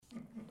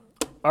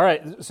All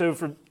right,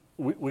 so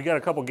we got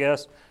a couple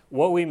guests.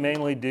 What we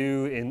mainly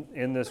do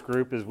in this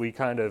group is we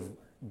kind of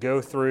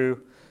go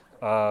through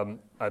about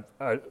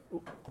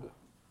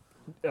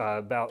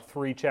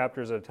 3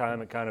 chapters at a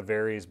time. It kind of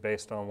varies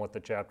based on what the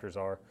chapters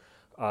are.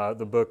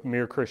 The book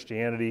Mere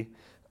Christianity.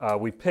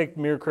 We picked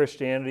Mere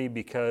Christianity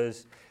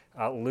because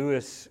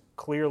Lewis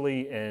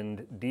clearly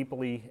and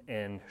deeply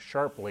and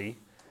sharply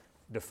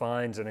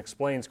defines and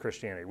explains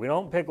Christianity. We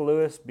don't pick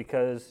Lewis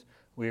because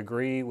we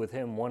agree with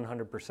him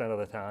 100% of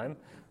the time,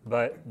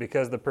 but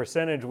because the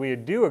percentage we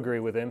do agree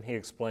with him, he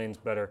explains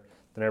better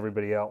than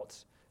everybody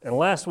else. And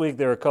last week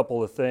there were a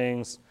couple of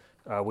things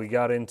we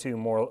got into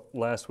more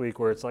last week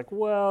where it's like,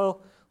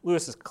 well,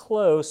 Lewis is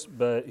close,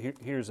 but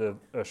here's a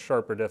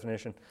sharper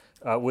definition.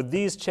 With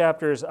these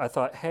chapters, I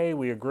thought, hey,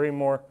 we agree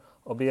more.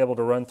 I'll be able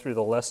to run through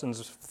the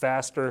lessons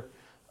faster,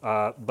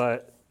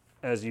 but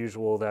as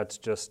usual, that's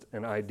just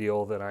an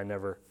ideal that I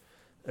never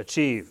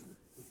achieve.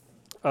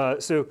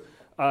 So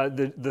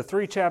the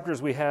 3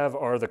 chapters we have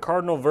are the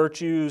cardinal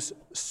virtues,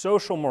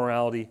 social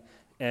morality,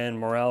 and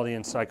morality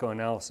and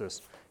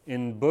psychoanalysis.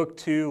 In book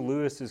 2,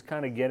 Lewis is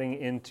kind of getting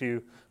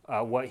into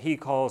what he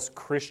calls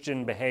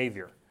Christian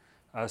behavior.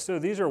 So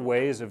these are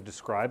ways of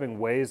describing,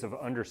 ways of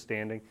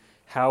understanding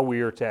how we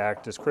are to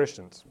act as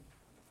Christians.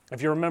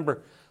 If you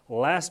remember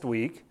last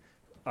week,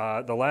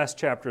 the last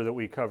chapter that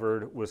we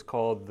covered was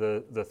called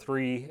the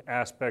 3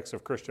 aspects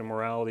of Christian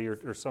morality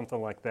or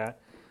something like that.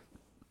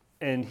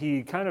 And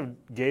he kind of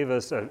gave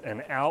us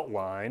an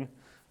outline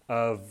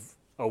of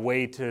a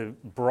way to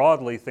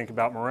broadly think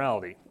about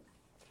morality.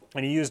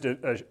 And he used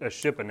a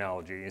ship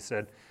analogy. He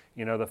said,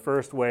 the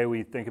first way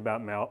we think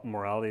about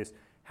morality is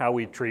how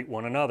we treat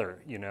one another,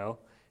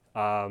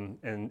 And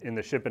in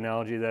the ship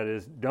analogy, that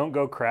is, don't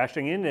go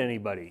crashing into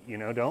anybody,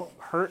 don't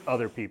hurt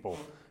other people.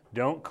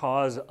 Don't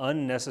cause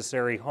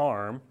unnecessary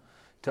harm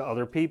to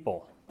other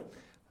people.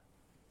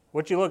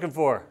 What you looking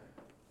for?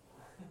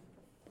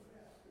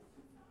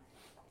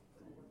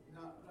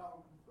 No,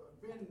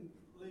 Ben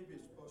Levy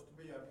is supposed to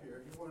be up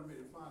here. He wanted me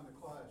to find the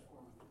class for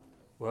him.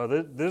 Well,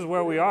 this is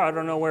where we are. I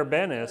don't know where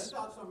Ben is. I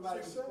thought somebody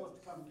was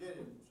supposed to come get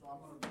him, so I'm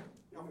going to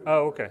help him.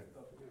 Oh, okay.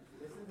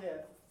 This is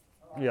it.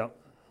 Yeah.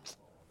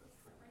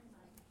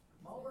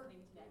 Mulder?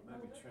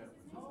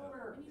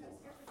 Mulder.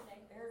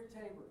 Harry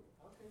Tabor.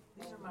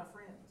 These are my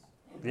friends.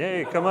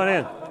 Yeah, come on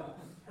in. Have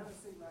a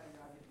seat, man.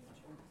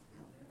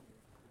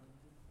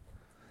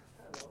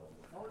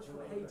 Mulder's from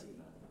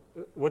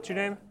Haiti. What's your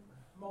name?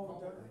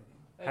 Mulder.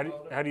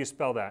 How do you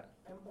spell that?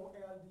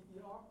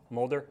 M-O-L-D-E-R?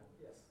 Mulder?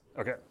 Yes.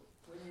 Okay.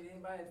 We need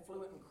anybody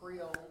fluent in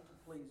Creole to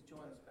please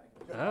join us back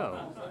there.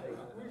 Oh.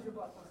 Where's your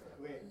black one?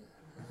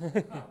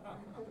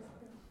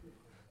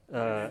 Do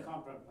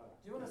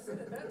you want to sit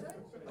at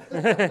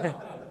that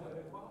table?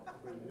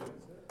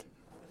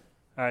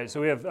 All right, so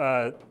we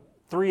have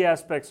 3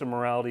 aspects of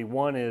morality.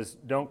 One is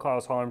don't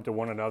cause harm to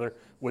one another.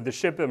 With the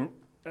ship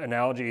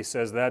analogy, he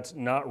says that's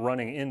not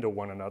running into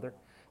one another.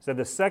 So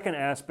the second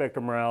aspect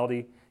of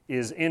morality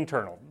is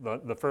internal.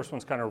 The first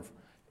one's kind of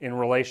in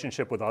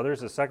relationship with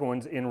others. The second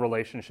one's in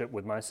relationship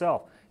with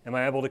myself. Am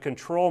I able to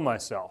control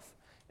myself?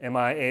 Am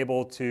I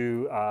able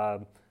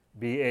to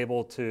be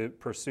able to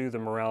pursue the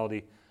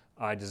morality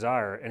I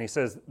desire? And he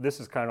says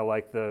this is kind of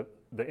like the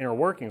inner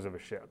workings of a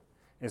ship.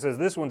 He says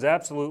this one's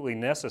absolutely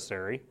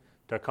necessary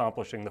to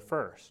accomplishing the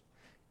first.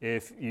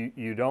 If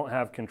you don't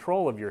have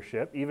control of your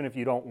ship, even if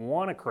you don't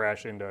want to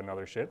crash into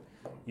another ship,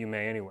 you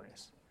may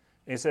anyways.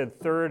 And he said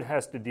third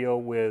has to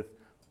deal with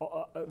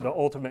the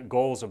ultimate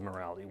goals of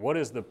morality. What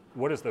is the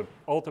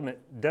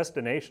ultimate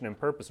destination and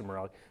purpose of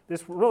morality?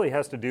 This really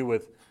has to do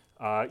with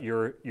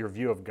your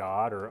view of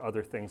God or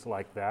other things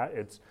like that.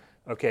 It's,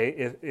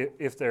 okay,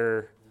 if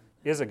there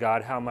is a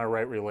God, how am I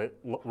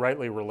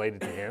rightly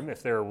related to him?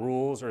 If there are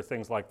rules or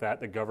things like that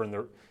that govern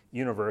the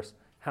universe,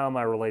 how am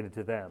I related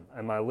to them?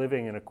 Am I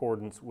living in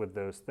accordance with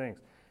those things?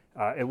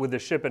 And with the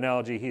ship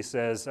analogy, he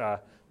says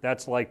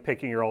that's like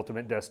picking your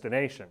ultimate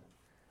destination.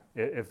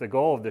 If the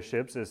goal of the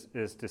ships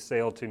is to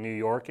sail to New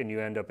York and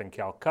you end up in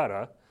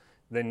Calcutta,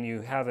 then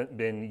you haven't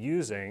been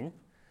using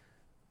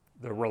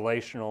the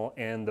relational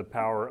and the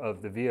power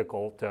of the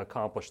vehicle to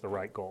accomplish the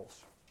right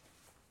goals.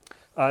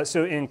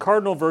 So in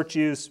cardinal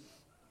virtues...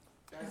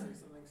 Can I say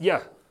something?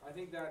 Yeah. I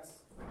think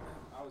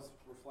I was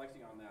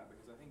reflecting on that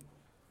because I think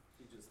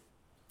he just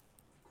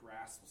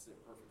grasps it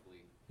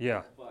perfectly.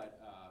 Yeah. But,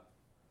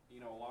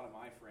 a lot of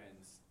my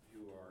friends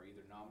who are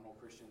either nominal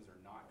Christians or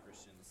not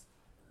Christians,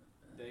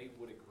 they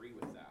would agree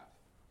with that.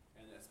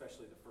 And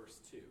especially the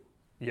first 2.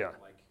 Yeah.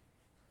 Like,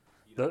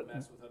 you don't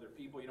mess with other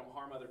people, you don't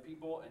harm other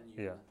people, and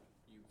you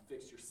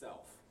fix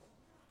yourself.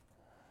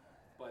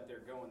 But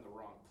they're going the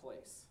wrong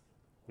place.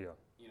 Yeah.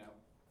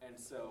 And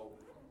so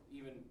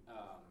even,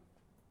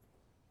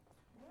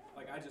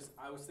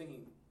 I was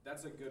thinking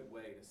that's a good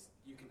way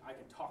I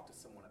can talk to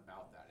someone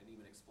about that and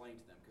even explain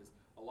to them, because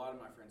a lot of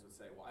my friends would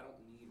say, well, I don't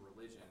need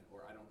religion,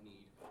 or I don't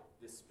need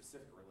this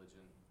specific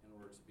religion in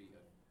order to be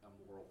a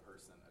moral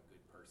person, a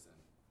good person,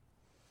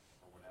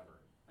 or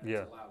whatever. And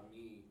it's allowed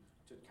me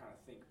to kind of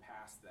think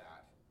past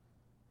that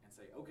and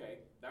say,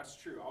 okay, that's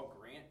true, I'll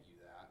grant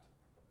you that,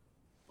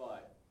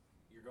 but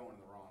you're going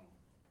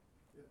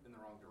in the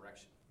wrong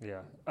direction.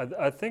 Yeah,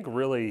 I think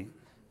really,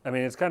 I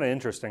mean, it's kind of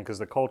interesting because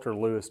the culture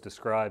Lewis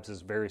describes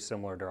is very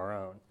similar to our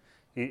own.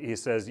 He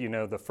says,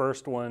 the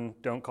first one,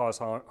 don't cause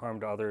harm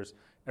to others.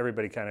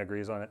 Everybody kind of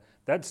agrees on it.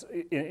 That's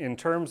in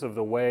terms of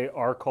the way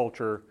our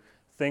culture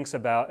thinks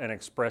about and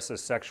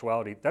expresses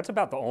sexuality. That's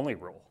about the only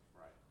rule.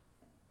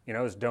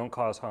 Right. Is don't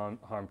cause harm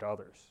to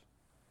others.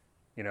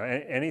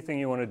 Anything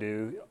you want to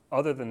do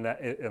other than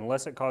that,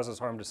 unless it causes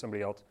harm to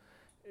somebody else,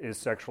 is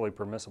sexually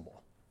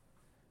permissible.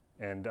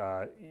 And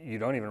you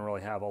don't even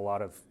really have a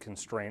lot of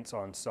constraints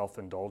on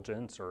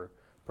self-indulgence or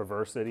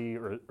perversity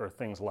or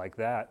things like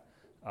that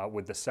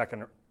with the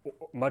second,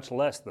 much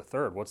less the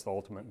third. What's the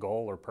ultimate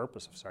goal or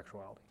purpose of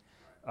sexuality?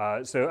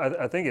 So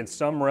I think in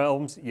some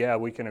realms, yeah,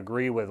 we can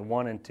agree with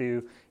 1 and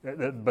 2,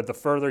 but the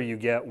further you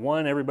get,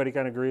 1, everybody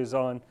kind of agrees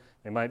on.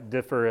 They might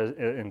differ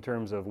in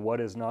terms of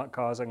what is not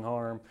causing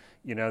harm.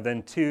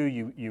 Then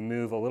 2, you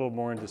move a little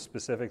more into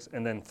specifics,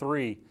 and then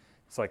 3,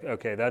 it's like,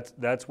 okay,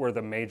 that's where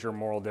the major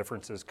moral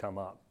differences come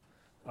up,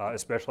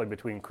 especially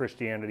between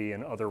Christianity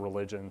and other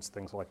religions,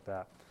 things like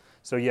that.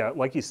 So yeah,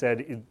 like you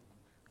said,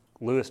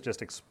 Lewis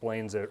just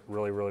explains it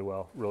really, really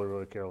well, really,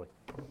 really clearly.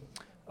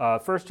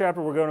 First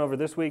chapter we're going over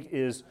this week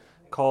is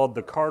called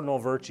The Cardinal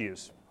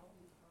Virtues.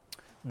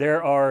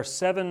 There are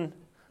 7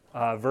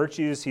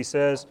 virtues, he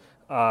says,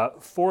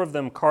 4 of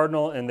them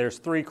cardinal, and there's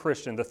 3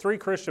 Christian. The 3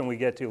 Christian we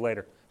get to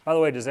later. By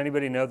the way, does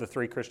anybody know the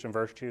 3 Christian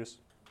virtues?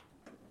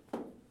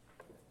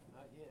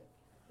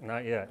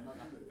 Not yet.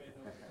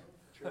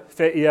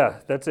 Yeah,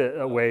 that's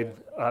it, Wade.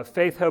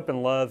 Faith, hope,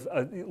 and love.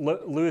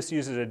 Lewis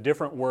uses a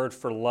different word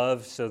for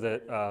love so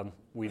that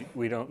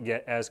we don't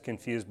get as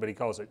confused, but he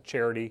calls it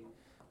charity,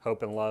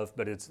 hope, and love.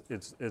 But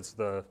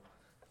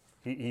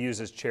he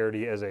uses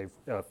charity as a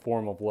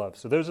form of love.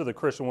 So those are the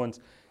Christian ones.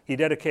 He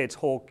dedicates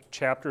whole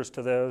chapters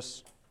to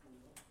those.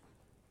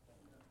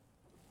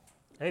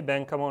 Hey,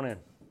 Ben, come on in.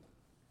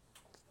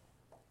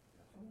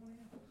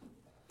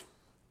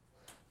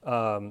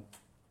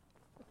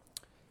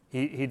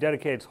 He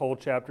dedicates whole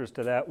chapters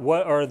to that.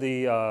 What are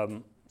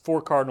the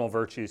 4 cardinal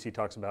virtues he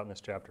talks about in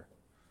this chapter?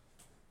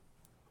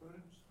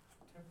 Prudence,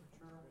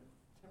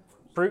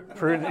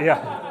 temperature, and temperance.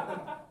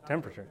 Yeah,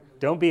 temperature.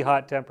 Don't be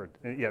hot-tempered.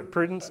 Yeah,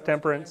 prudence,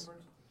 temperance,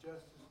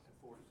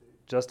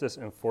 justice,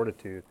 and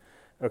fortitude.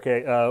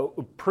 Okay,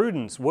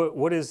 prudence.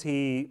 What does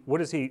he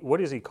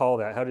call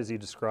that? How does he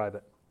describe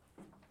it?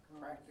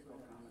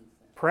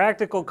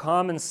 Practical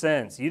common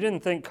sense. You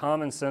didn't think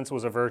common sense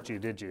was a virtue,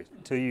 did you?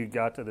 Until you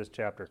got to this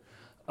chapter.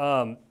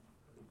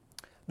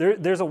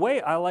 There's a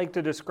way I like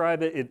to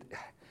describe it.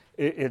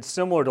 It's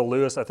similar to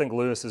Lewis. I think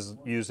Lewis is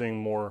using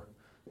more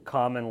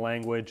common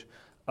language.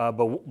 But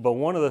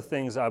one of the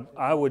things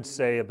I would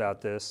say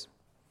about this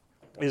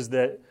is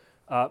that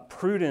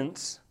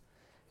prudence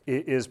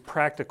is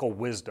practical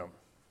wisdom.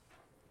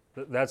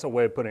 That's a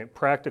way of putting it,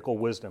 practical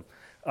wisdom.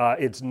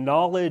 It's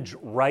knowledge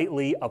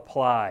rightly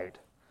applied.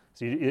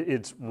 See,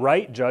 it's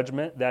right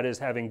judgment, that is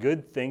having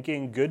good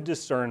thinking, good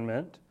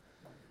discernment,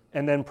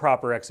 and then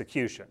proper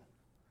execution.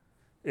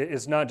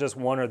 It's not just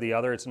one or the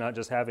other. It's not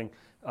just having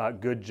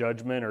good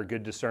judgment or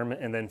good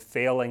discernment and then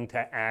failing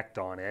to act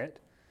on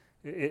it.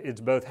 It's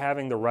both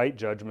having the right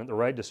judgment, the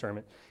right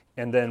discernment,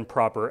 and then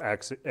proper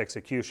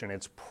execution.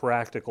 It's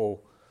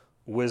practical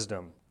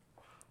wisdom.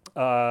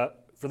 For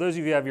those of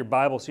you who have your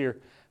Bibles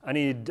here, I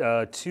need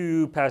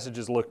 2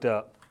 passages looked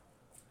up.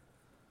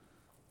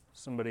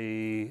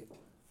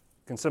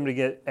 Can somebody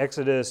get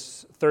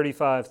Exodus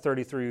 35,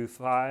 30 through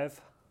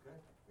 5?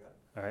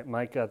 All right,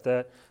 Mike got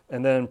that.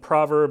 And then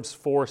Proverbs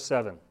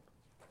 4:7.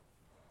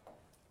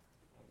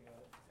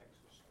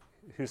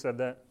 Who said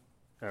that?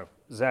 Oh,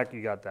 Zach,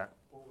 you got that.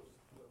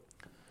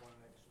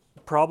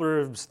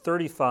 Proverbs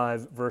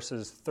 35,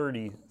 verses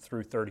 30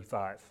 through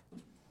 35.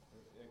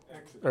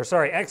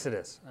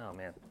 Exodus. Oh,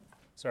 man.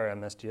 Sorry, I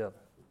messed you up.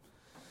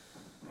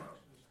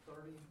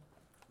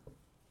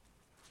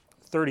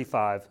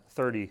 35,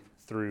 30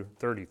 through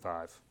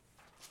 35.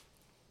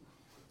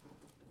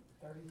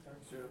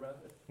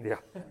 Yeah.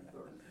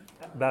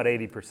 About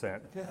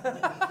 80%.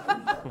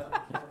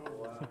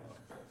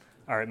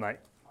 All right, Mike.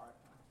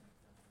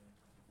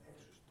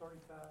 Exodus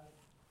 35,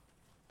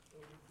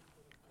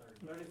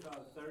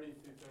 30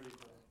 through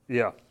 35.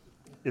 Yeah.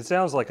 It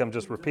sounds like I'm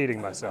just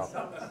repeating myself.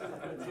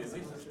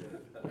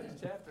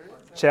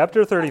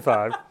 Chapter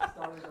 35,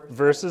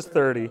 verses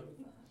 30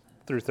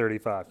 through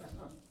 35.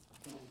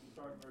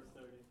 Start verse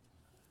 30.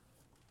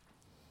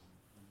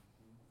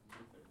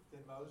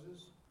 Then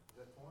Moses, is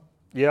that the one?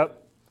 Yep.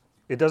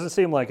 It doesn't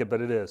seem like it, but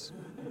it is.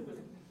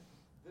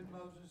 Then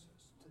Moses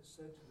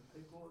said to the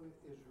people of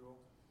Israel,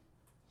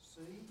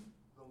 "See,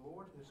 the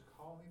Lord has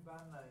called me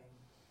by name,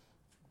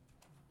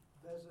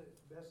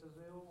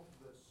 Bezalel,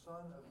 the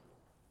son of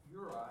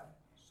Uri,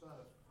 son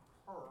of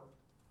Hur,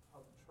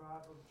 of the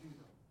tribe of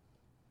Judah.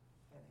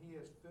 And he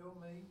has filled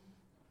me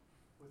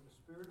with the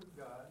Spirit of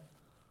God,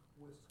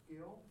 with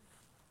skill,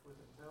 with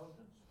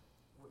intelligence,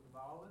 with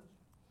knowledge,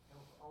 and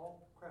with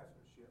all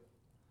craftsmanship,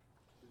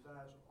 to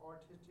devise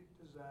artistic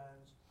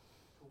designs,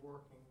 to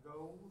work in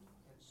gold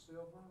and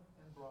silver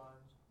and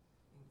bronze,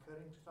 in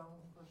cutting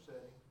stones for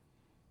setting,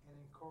 and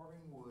in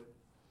carving wood,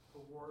 for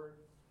work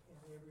in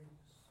every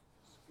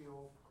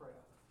skilled craft.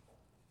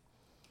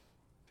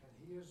 And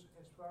he has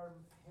inspired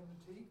him to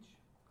teach,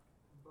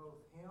 both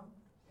him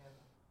and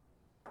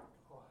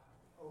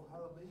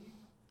Oholibah,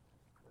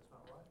 that's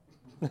not right.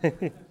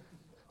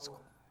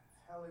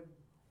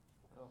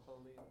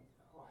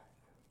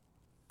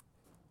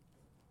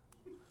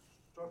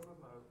 Starts with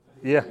no.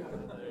 Yeah.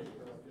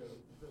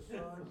 The son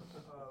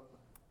of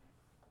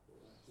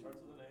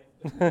Starts with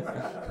an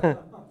A.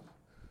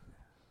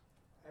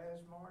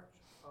 Asmarch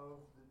of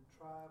the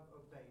tribe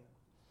of Dan.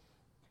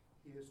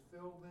 He has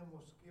filled them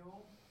with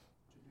skill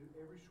to do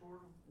every sort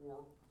of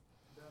work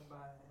done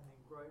by an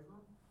engraver,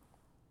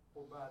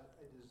 or by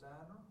a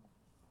designer,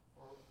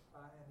 or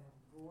by an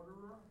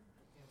embroiderer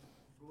in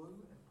blue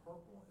and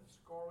purple and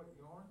scarlet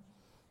yarns,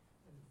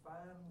 and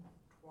fine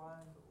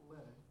twined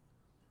linen,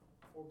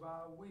 or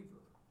by a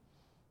weaver,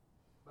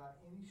 by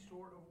any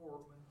sort of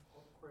workman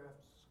or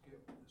craft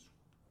skill,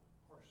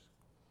 or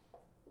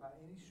by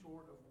any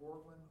sort of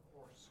workman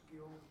or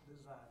skilled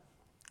designer.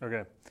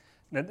 Okay.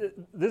 Now,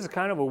 this is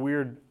kind of a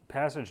weird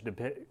passage to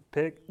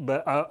pick,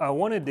 but I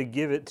wanted to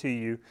give it to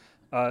you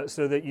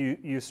so that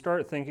you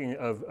start thinking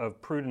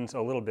of prudence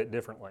a little bit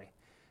differently.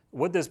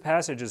 What this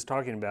passage is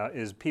talking about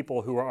is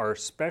people who are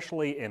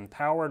specially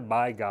empowered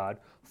by God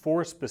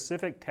for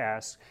specific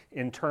tasks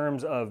in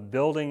terms of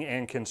building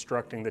and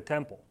constructing the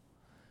temple.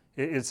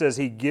 It says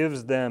he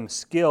gives them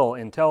skill,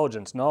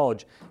 intelligence,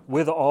 knowledge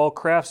with all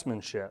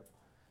craftsmanship.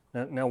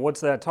 Now, what's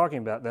that talking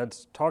about?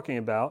 That's talking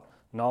about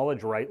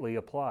knowledge rightly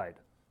applied.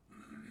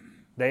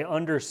 They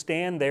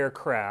understand their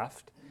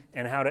craft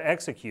and how to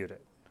execute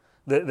it.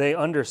 They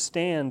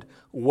understand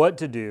what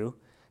to do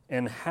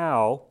and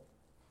how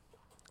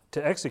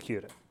to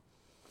execute it.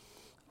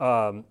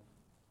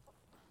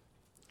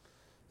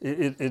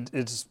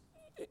 It's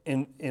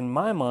in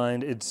my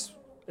mind, it's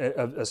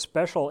a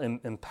special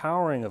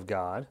empowering of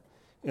God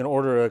in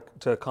order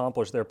to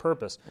accomplish their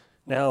purpose.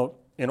 Now,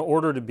 in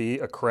order to be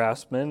a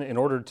craftsman, in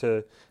order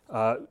to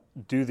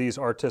do these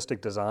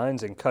artistic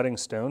designs and cutting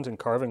stones and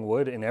carving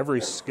wood in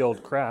every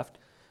skilled craft,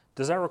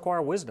 does that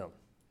require wisdom?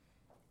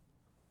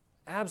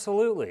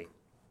 Absolutely.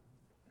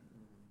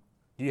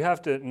 You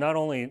have to not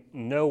only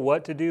know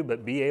what to do,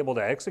 but be able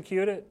to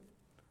execute it?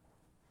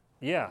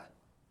 Yeah.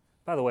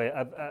 By the way,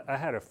 I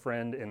had a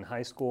friend in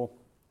high school.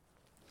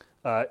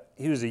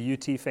 He was a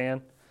UT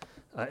fan,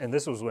 and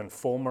this was when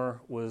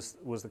Fulmer was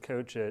the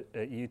coach at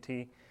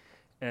UT.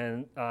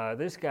 And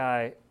this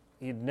guy,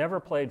 he'd never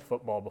played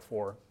football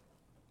before.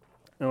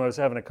 And I was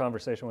having a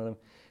conversation with him,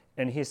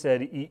 and he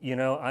said, you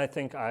know, I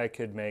think I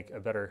could make a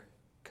better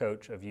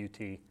coach of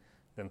UT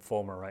than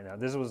Fulmer right now.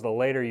 This was the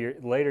later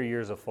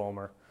years of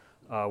Fulmer,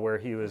 where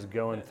he was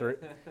going through,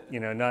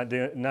 not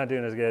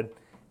doing as good.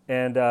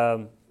 And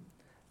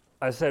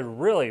I said,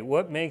 really,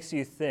 what makes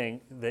you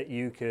think that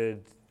you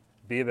could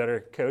be a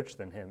better coach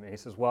than him? And he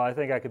says, well, I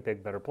think I could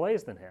pick better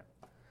plays than him.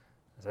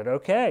 I said,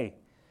 okay.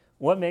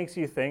 What makes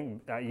you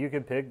think you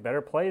could pick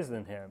better plays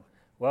than him?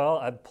 Well,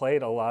 I've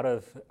played a lot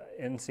of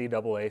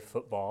NCAA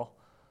football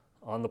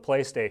on the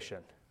PlayStation.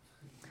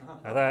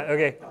 I thought,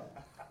 okay,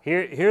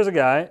 here's a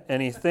guy,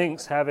 and he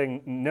thinks,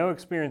 having no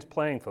experience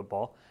playing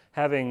football,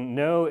 having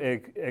no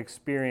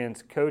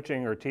experience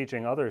coaching or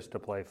teaching others to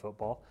play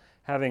football,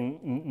 having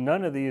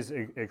none of these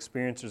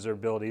experiences or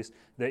abilities,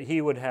 that he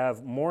would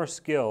have more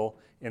skill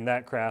in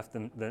that craft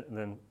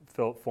than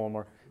Philip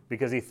Fulmer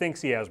because he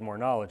thinks he has more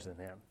knowledge than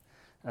him.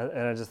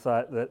 And I just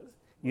thought that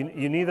you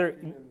neither,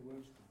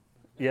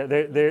 yeah,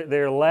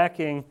 they're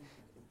lacking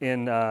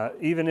in,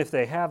 even if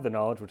they have the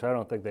knowledge, which I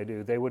don't think they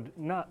do, they would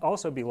not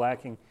also be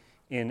lacking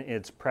in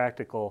its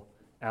practical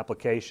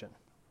application.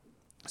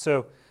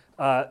 So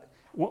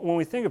when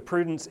we think of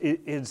prudence,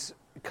 it's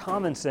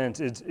common sense,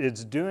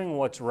 it's doing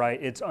what's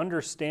right, it's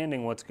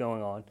understanding what's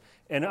going on.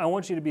 And I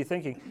want you to be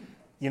thinking,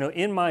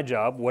 in my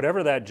job,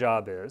 whatever that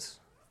job is,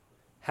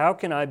 how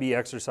can I be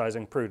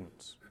exercising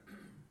prudence?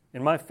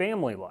 In my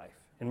family life,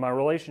 in my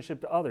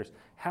relationship to others,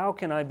 how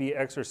can I be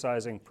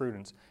exercising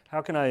prudence?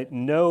 How can I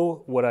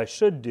know what I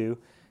should do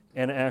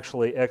and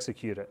actually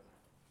execute it?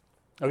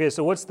 Okay,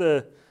 so what's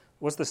the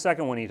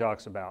second one he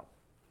talks about?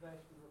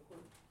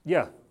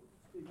 Yeah.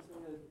 He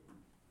said,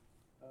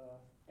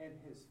 and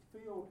has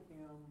filled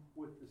him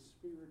with the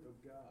Spirit of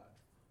God.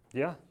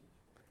 Yeah.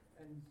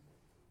 And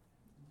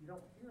you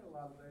don't hear a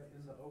lot of that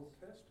in the Old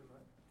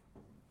Testament.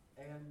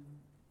 And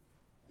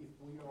if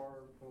we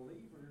are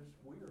believers,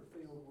 we are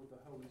filled with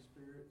the Holy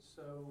Spirit.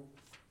 So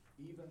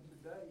even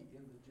today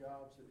in the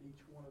jobs that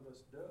each one of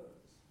us does,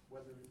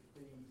 whether it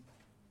be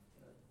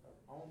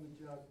on the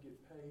job to get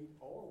paid,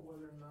 or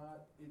whether or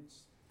not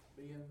it's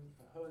being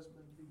a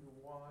husband to your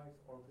wife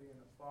or being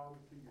a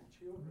father to your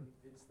children,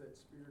 it's that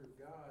Spirit of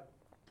God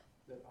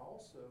that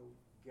also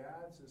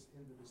guides us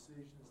in the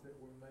decisions that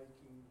we're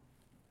making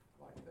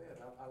like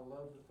that. I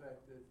love the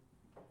fact that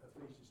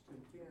Ephesians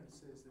 2:10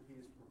 says that He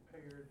has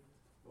prepared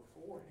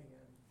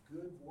beforehand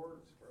good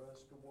works for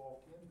us to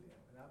walk in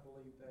them. And I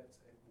believe that's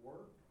at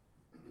work,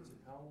 it's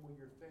at home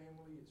with your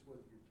family, it's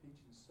whether you're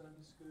teaching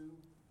Sunday school.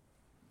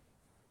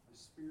 The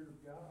Spirit of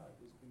God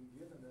has been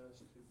given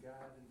us to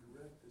guide and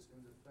direct us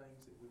in the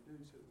things that we do,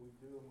 so that we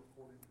do them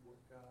according to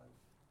what God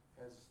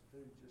has us to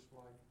do, just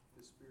like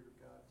the Spirit of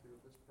God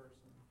tells this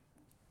person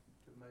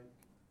to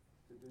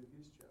do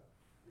his job.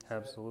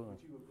 Absolutely.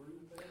 Would you agree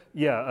with that?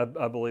 Yeah,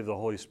 I believe the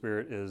Holy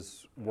Spirit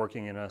is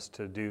working in us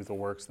to do the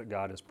works that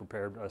God has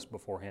prepared us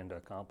beforehand to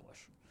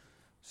accomplish.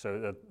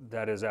 So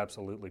that is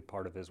absolutely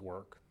part of His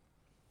work.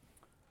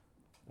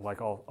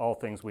 Like all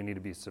things, we need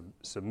to be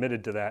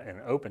submitted to that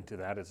and open to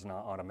that. It's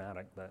not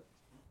automatic, but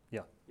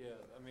yeah. Yeah,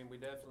 I mean, we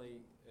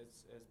definitely,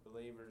 as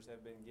believers,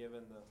 have been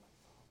given the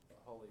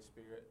Holy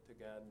Spirit to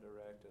guide and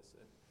direct us.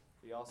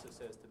 He also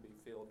says to be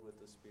filled with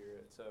the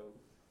Spirit. So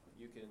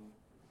you can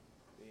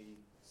be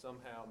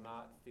somehow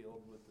not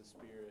filled with the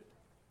Spirit.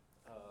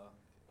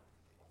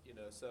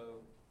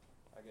 So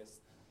I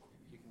guess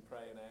you can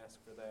pray and ask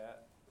for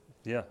that.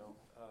 Yeah.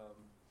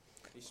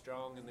 Be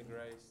strong in the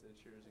grace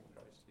that's yours in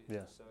Christ Jesus.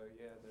 Yeah. So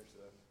yeah, there's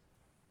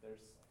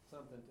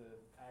something to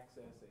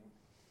accessing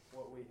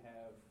what we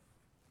have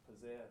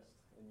possessed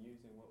and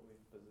using what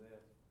we've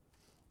possessed.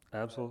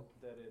 Absolutely.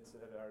 That it's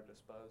at our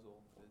disposal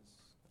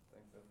is,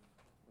 I think,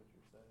 what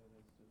you're saying.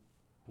 It's just,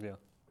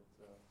 Yeah. it's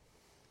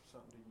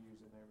something to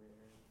use in every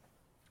area.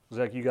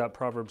 Zach, you got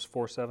Proverbs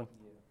 4:7?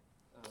 Yeah.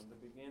 The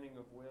beginning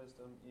of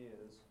wisdom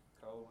is,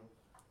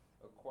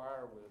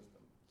 acquire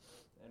wisdom,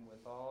 and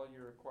with all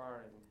you're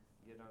acquiring,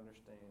 get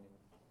understanding.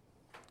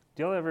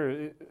 Do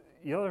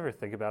y'all ever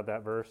think about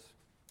that verse?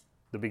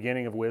 The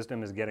beginning of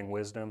wisdom is getting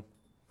wisdom.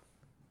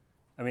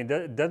 I mean,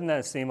 doesn't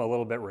that seem a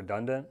little bit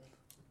redundant?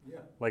 Yeah.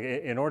 Like,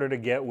 in order to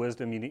get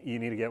wisdom, you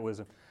need to get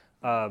wisdom.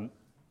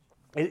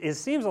 It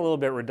seems a little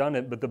bit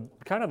redundant, but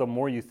the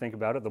more you think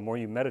about it, the more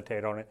you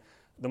meditate on it,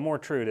 the more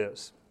true it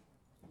is.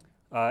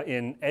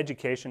 In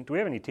education, do we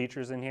have any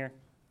teachers in here?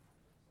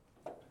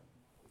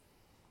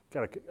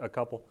 Got a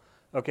couple.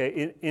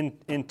 Okay,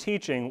 in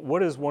teaching,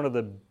 what is one of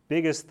the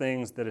biggest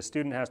things that a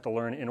student has to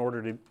learn in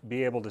order to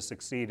be able to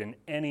succeed in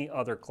any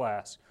other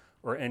class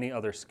or any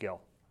other skill?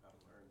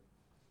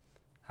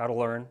 How to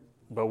learn.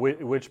 But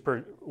which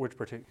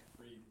particular?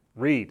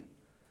 Read.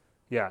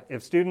 Yeah,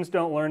 if students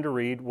don't learn to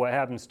read, what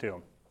happens to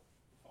them?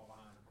 Fall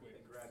behind, quit,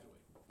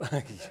 and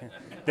graduate.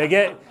 They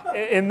get,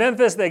 in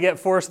Memphis, they get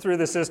forced through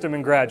the system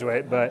and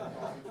graduate, but,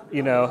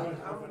 yeah,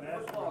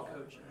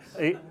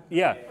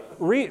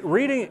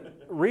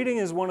 reading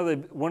is one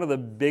of the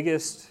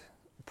biggest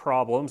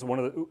problems,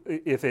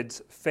 if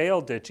it's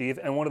failed to achieve,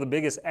 and one of the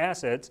biggest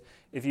assets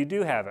if you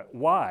do have it.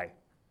 Why?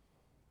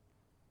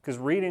 Because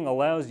reading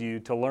allows you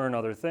to learn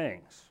other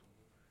things.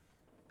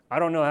 I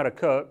don't know how to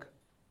cook,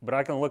 but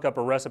I can look up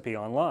a recipe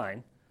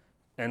online,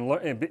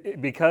 and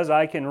because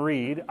I can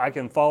read, I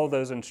can follow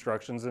those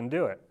instructions and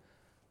do it.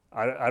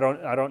 I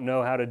don't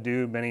know how to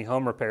do many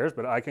home repairs,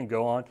 but I can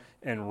go on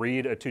and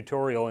read a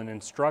tutorial and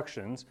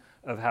instructions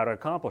of how to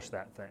accomplish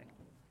that thing.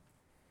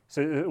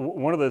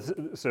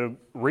 So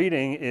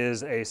reading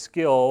is a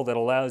skill that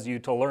allows you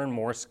to learn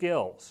more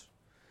skills.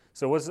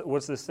 So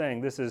what's this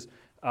saying? This is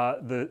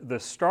the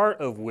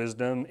start of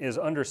wisdom is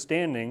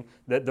understanding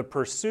that the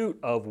pursuit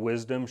of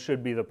wisdom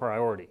should be the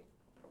priority.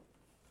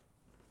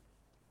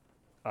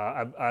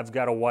 I've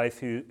got a wife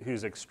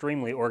who's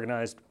extremely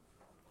organized.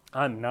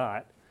 I'm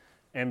not.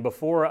 And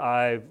before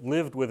I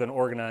lived with an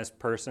organized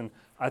person,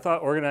 I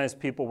thought organized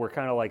people were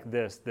kind of like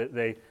this, that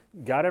they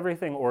got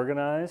everything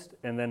organized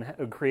and then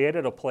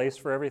created a place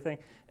for everything,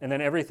 and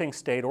then everything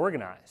stayed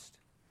organized.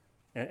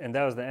 And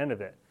that was the end of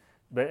it.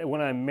 But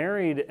when I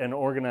married an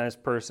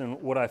organized person,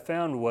 what I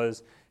found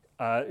was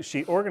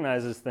she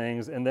organizes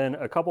things, and then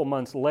a couple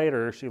months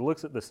later, she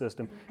looks at the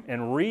system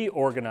and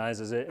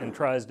reorganizes it and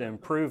tries to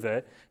improve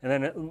it. And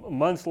then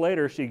months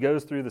later, she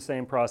goes through the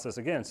same process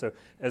again. So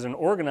as an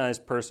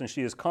organized person,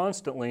 she is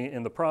constantly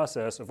in the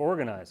process of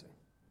organizing.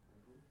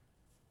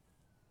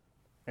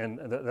 And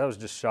that was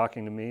just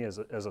shocking to me as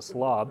a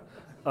slob.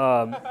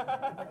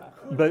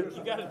 But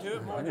You got to do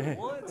it more than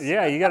once.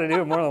 yeah, you got to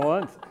do it more than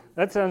once.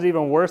 That sounds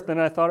even worse than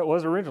I thought it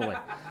was originally.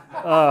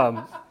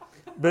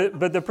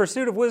 But the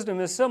pursuit of wisdom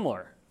is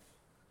similar.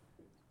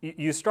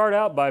 You start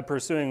out by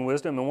pursuing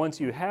wisdom, and once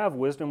you have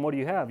wisdom, what do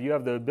you have? You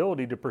have the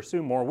ability to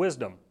pursue more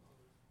wisdom.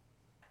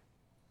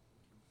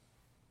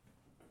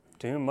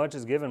 To whom much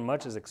is given,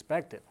 much is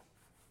expected.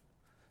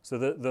 So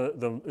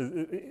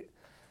the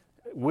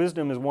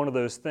wisdom is one of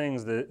those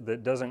things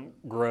that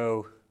doesn't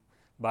grow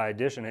by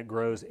addition, it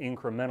grows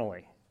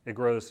incrementally. It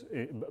grows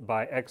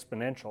by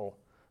exponential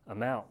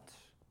amounts.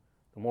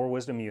 The more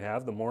wisdom you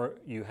have, the more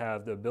you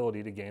have the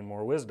ability to gain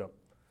more wisdom.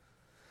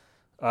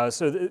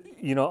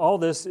 All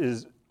this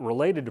is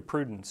related to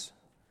prudence.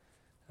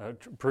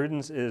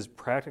 Prudence is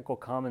practical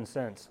common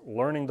sense,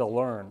 learning to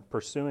learn,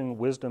 pursuing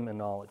wisdom and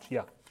knowledge.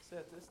 Yeah.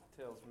 Seth, this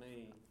tells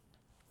me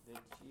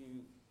that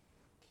you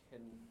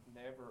can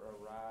never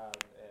arrive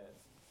at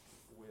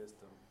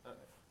wisdom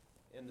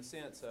in the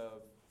sense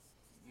of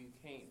you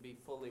can't be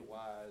fully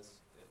wise.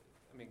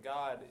 I mean,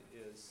 God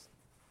is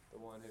the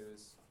one who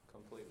is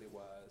completely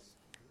wise.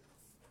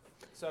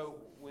 So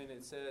when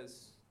it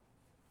says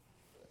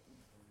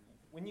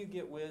when you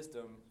get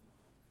wisdom,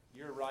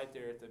 you're right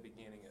there at the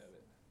beginning of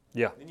it.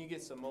 Yeah. Then you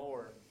get some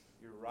more,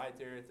 you're right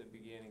there at the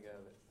beginning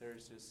of it.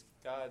 There's just,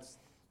 God's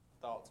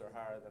thoughts are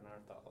higher than our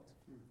thoughts.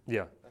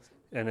 Yeah. That's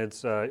And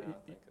it's, how I think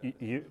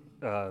of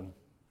it.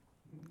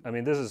 I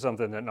mean, this is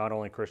something that not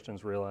only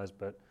Christians realize,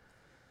 but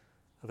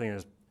I think it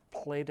was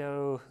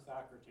Plato.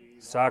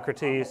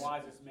 Socrates. I'm the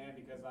wisest man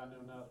because I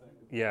know nothing.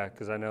 Yeah,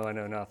 because I know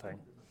nothing.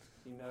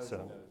 He knows So,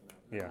 he knows nothing.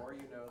 Yeah, The more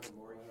you know, the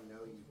more you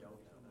know you don't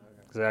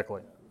know.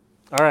 exactly.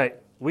 All right,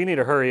 we need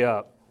to hurry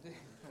up.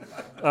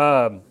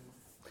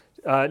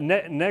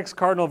 Next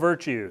cardinal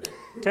virtue,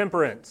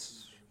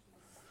 temperance.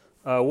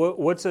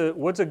 What's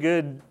a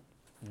good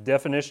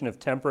definition of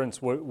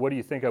temperance? What do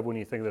you think of when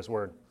you think of this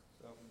word?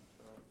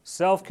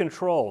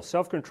 Self-control.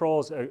 Self-control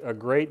is a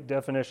great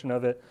definition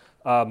of it.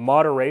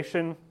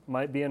 Moderation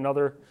might be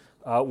another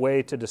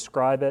way to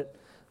describe it.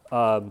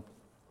 By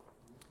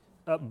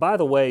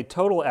the way,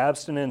 total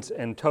abstinence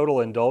and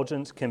total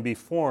indulgence can be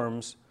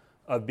forms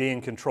of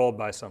being controlled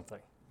by something.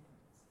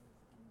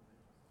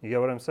 You get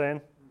what I'm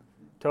saying?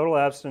 Total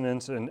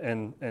abstinence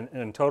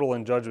and total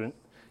indulgence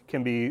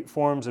can be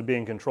forms of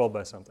being controlled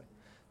by something.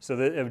 So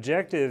the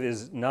objective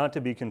is not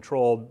to be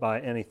controlled by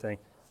anything.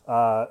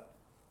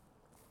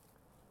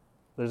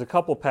 There's a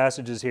couple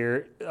passages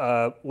here.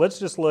 Let's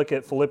just look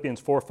at Philippians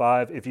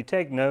 4:5. If you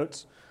take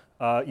notes,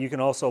 you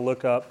can also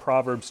look up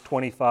Proverbs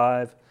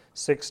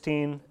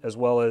 25:16 as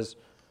well as.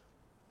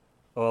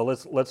 Well,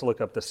 let's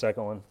look up the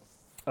second one.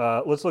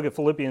 Let's look at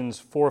Philippians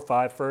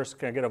 4:5 first.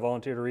 Can I get a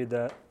volunteer to read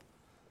that?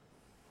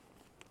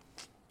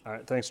 All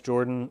right, thanks,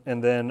 Jordan.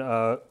 And then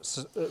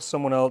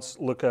someone else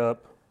look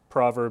up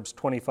Proverbs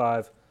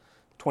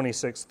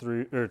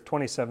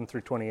 25:27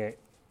 through 28.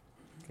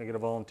 Can I get a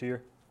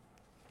volunteer?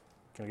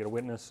 Can I get a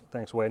witness?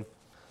 Thanks, Wade.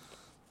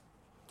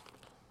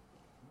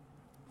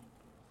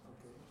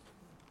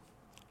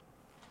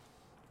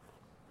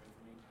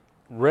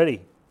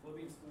 Ready.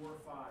 Philippians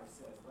 4:5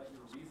 says, "Let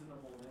your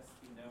reasonableness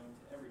be known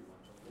to everyone.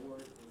 The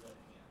Lord is at hand."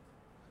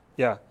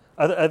 Yeah.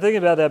 I think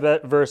about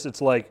that verse,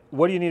 it's like,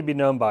 what do you need to be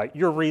known by?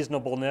 Your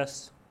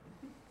reasonableness.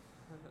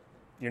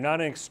 You're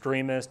not an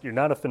extremist. You're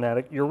not a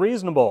fanatic. You're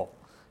reasonable.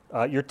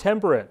 You're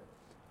temperate.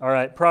 All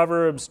right,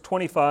 Proverbs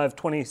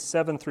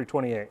 25:27 through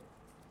 28. It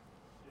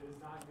is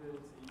not good to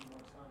eat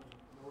much honey,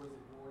 nor is it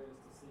glorious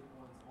to seek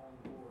one's own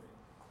glory.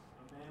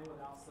 A man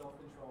without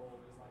self-control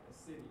is like a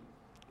city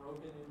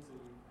broken into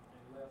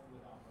and left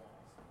without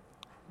walls.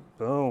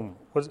 Boom.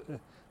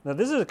 Now,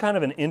 this is kind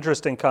of an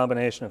interesting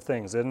combination of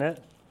things, isn't it?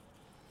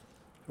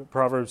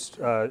 Proverbs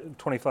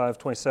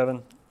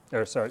 27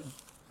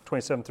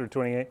 through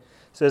 28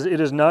 says, "It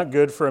is not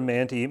good for a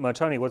man to eat much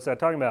honey." What's that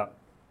talking about?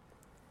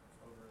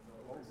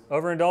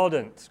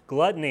 Overindulgence,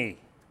 gluttony,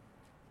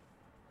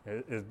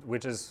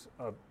 which is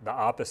the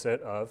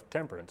opposite of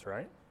temperance,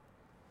 right?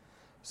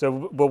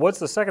 So, but what's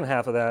the second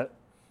half of that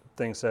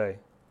thing say?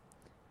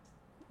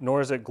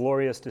 Nor is it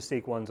glorious to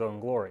seek one's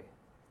own glory.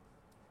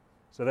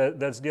 So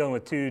that's dealing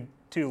with two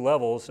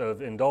levels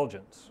of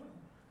indulgence.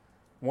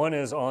 One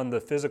is on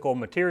the physical,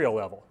 material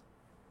level.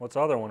 What's the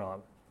other one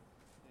on?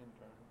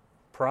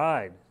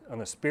 Pride, on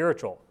the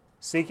spiritual.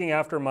 Seeking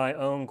after my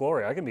own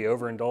glory. I can be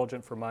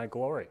overindulgent for my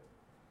glory.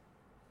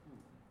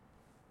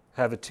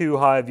 Have a too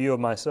high view of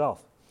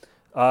myself.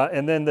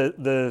 And then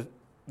the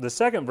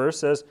second verse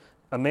says,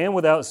 "A man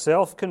without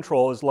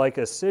self-control is like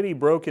a city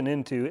broken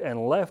into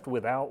and left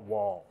without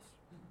walls."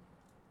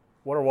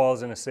 What are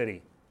walls in a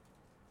city?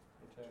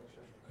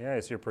 Yeah,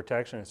 it's your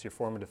protection. It's your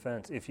form of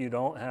defense. If you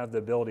don't have the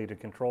ability to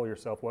control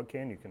yourself, what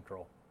can you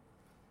control?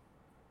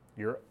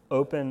 You're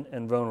open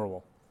and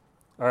vulnerable.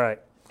 All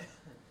right.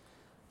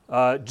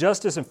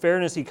 Justice and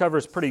fairness he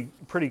covers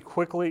pretty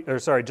quickly.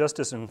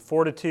 Justice and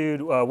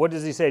fortitude. What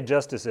does he say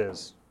justice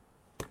is?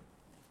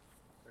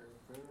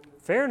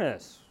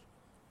 Fairness.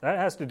 That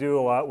has to do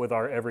a lot with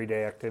our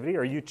everyday activity.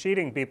 Are you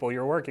cheating people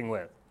you're working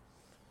with?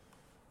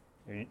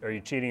 Are you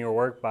cheating your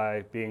work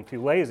by being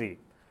too lazy?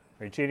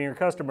 Are you cheating your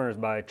customers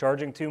by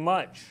charging too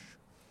much?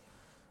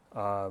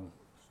 Are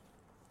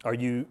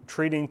you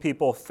treating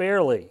people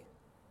fairly?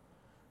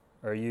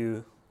 Are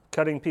you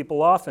cutting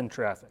people off in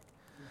traffic?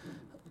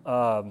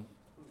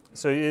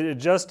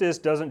 Justice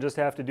doesn't just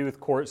have to do with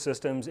court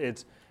systems.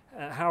 It's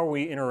how are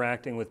we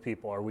interacting with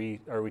people? Are we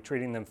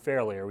treating them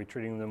fairly? Are we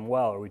treating them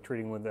well? Are we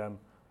treating them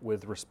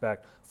with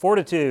respect?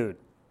 Fortitude.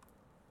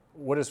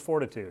 What is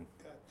fortitude?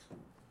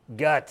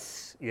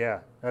 Guts.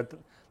 Yeah.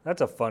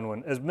 That's a fun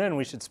one. As men,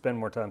 we should spend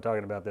more time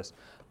talking about this.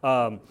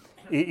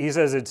 He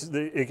says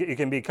it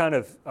can be kind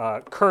of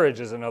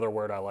courage is another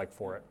word I like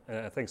for it.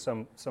 And I think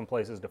some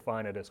places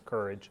define it as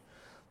courage.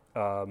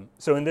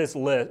 So in this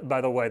list,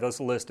 by the way, this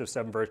list of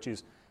 7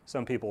 virtues,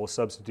 some people will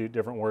substitute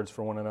different words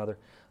for one another.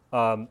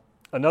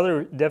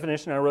 Another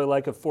definition I really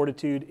like of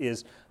fortitude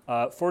is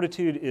first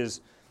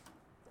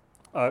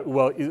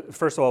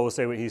of all, we'll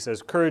say what he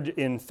says: courage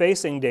in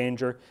facing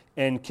danger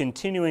and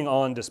continuing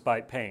on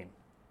despite pain.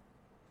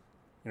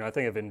 I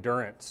think of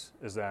endurance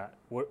as that.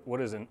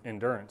 What is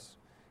endurance?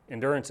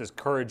 Endurance is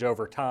courage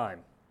over time.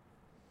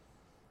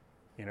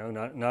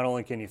 Not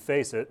only can you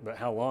face it, but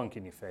how long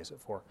can you face it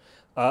for?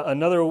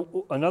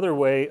 Another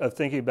way of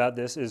thinking about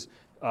this is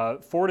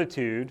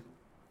fortitude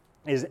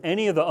is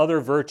any of the other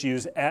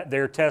virtues at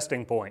their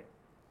testing point.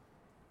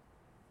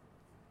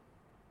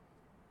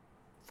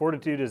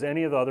 Fortitude is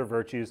any of the other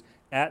virtues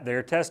at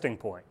their testing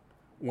point.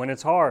 When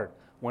it's hard,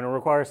 when it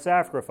requires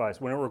sacrifice,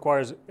 when it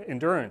requires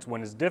endurance,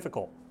 when it's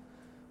difficult,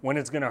 when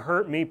it's going to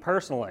hurt me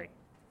personally,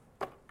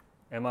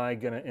 am I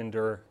going to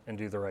endure and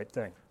do the right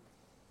thing?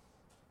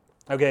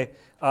 Okay,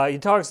 he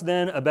talks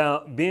then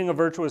about being a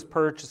virtuous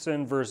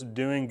person versus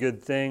doing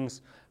good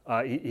things.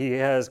 He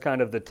has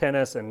kind of the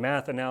tennis and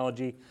math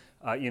analogy.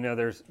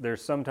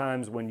 There's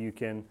sometimes when you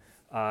can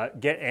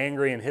get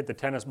angry and hit the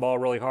tennis ball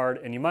really hard,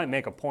 and you might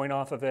make a point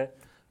off of it,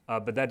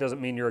 but that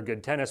doesn't mean you're a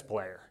good tennis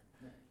player.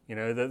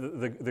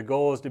 The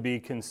goal is to be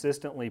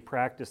consistently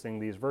practicing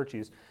these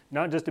virtues,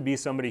 not just to be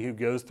somebody who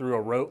goes through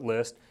a rote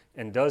list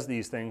and does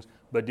these things,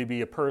 but to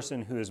be a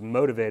person who is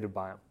motivated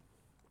by them.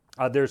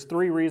 There's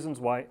 3 reasons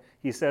why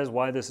he says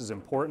why this is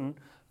important.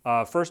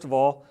 First of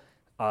all,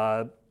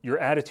 your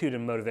attitude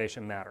and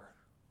motivation matter.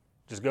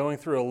 Just going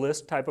through a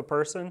list type of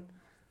person,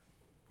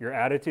 your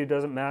attitude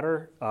doesn't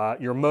matter.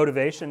 Your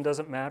motivation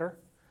doesn't matter.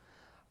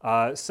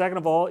 Second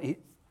of all,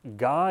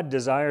 God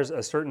desires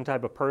a certain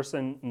type of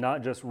person,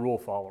 not just rule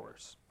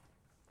followers.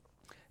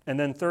 And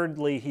then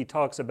thirdly, he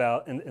talks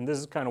about, and this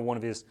is kind of one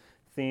of his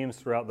themes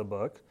throughout the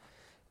book,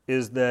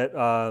 is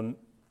that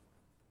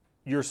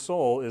your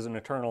soul is an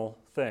eternal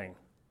thing.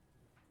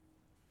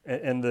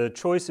 And the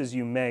choices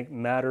you make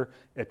matter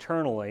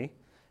eternally.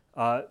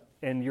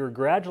 And you're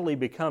gradually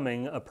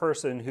becoming a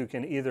person who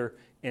can either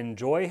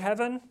enjoy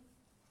heaven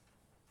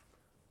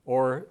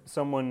or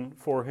someone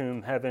for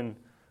whom heaven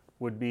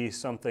would be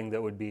something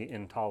that would be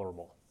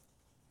intolerable.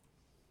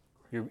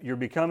 You're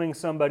becoming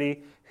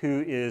somebody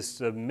who is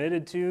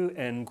submitted to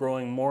and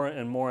growing more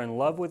and more in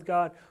love with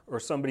God, or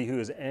somebody who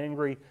is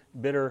angry,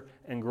 bitter,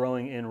 and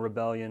growing in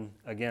rebellion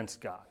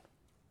against God.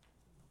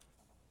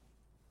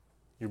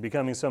 You're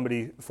becoming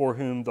somebody for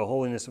whom the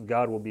holiness of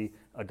God will be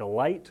a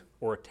delight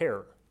or a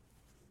terror.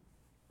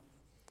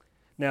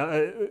 Now,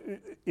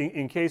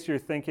 in case you're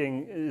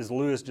thinking, is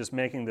Lewis just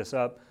making this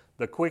up?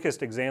 The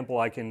quickest example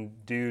I can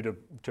do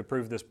to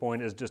prove this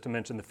point is just to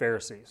mention the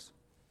Pharisees.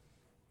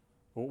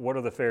 What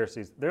are the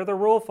Pharisees? They're the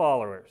rule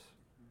followers.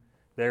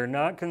 They're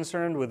not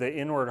concerned with the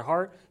inward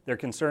heart. They're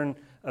concerned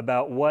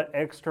about what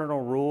external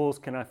rules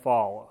can I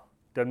follow.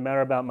 Doesn't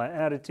matter about my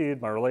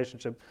attitude, my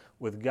relationship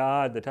with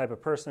God, the type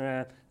of person I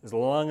am. As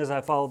long as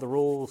I follow the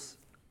rules,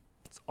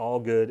 it's all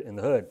good in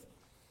the hood.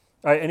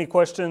 All right, any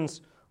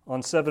questions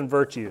on 7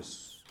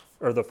 virtues,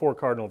 or the 4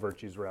 cardinal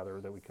virtues,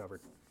 rather, that we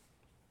covered?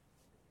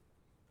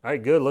 All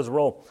right, good, let's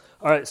roll.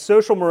 All right,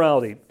 social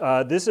morality.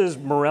 This is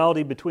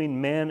morality between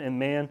man and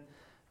man.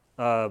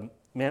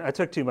 Man, I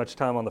took too much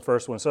time on the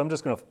first one, so I'm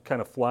just going to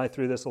kind of fly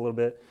through this a little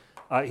bit.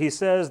 He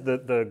says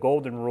that the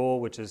golden rule,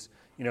 which is,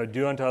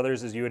 do unto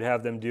others as you would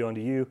have them do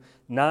unto you,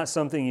 not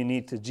something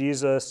unique to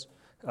Jesus.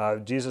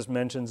 Jesus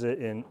mentions it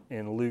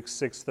in Luke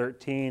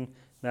 6:13,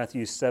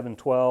 Matthew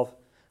 7:12,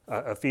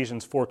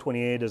 Ephesians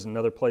 4:28 is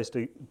another place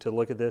to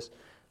look at this.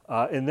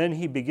 And then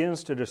he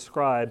begins to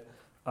describe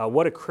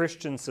what a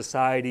Christian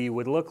society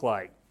would look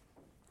like.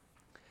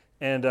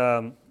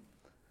 And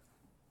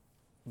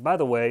by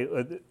the way,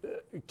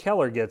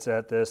 Keller gets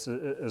at this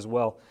as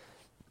well.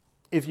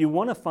 If you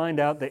want to find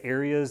out the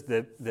areas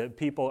that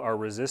people are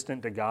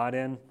resistant to God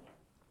in,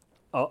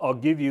 I'll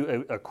give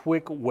you a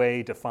quick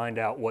way to find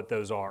out what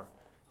those are.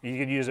 You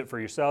can use it for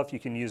yourself, you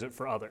can use it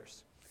for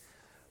others.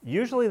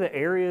 Usually the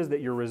areas that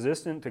you're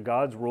resistant to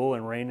God's rule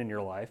and reign in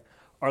your life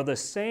are the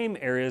same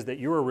areas that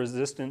you are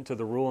resistant to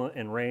the rule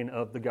and reign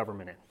of the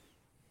government in.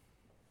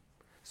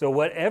 So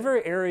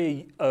whatever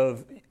area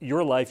of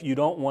your life you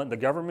don't want the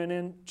government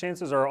in,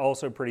 chances are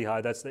also pretty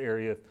high that's the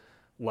area of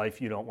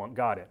life you don't want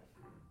God in.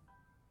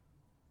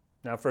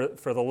 Now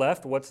for the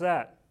left, what's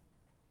that?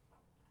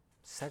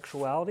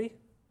 Sexuality?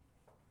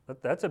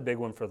 That's a big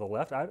one for the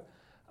left.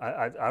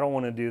 I don't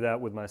want to do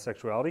that with my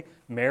sexuality.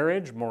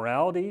 Marriage,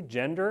 morality,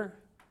 gender,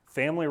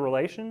 family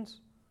relations,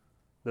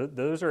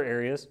 those are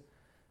areas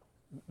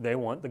they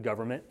want the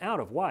government out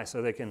of. Why?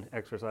 So they can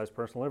exercise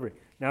personal liberty.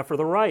 Now for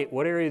the right,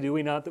 what area do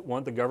we not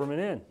want the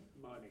government in?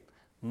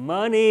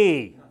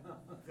 Money.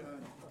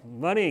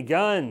 Money,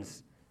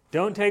 guns.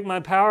 Don't take my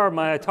power,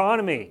 my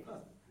autonomy,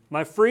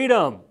 my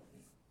freedom.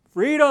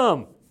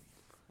 Freedom.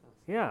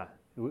 Yeah,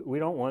 we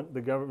don't want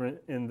the government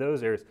in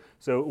those areas.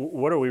 So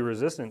what are we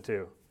resistant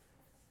to?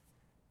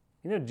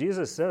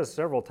 Jesus says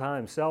several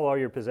times, sell all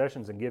your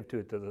possessions and give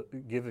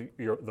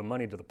the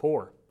money to the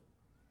poor.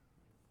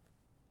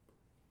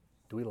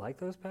 Do we like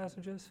those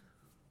passages?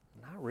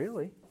 Not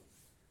really.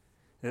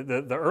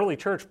 The early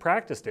church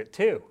practiced it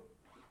too.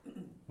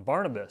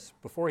 Barnabas,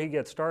 before he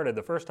gets started,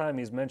 the first time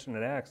he's mentioned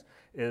in Acts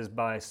is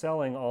by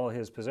selling all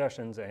his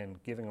possessions and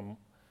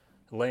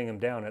laying them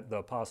down at the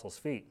apostles'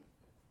 feet.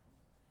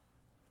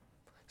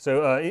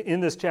 So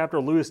in this chapter,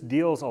 Lewis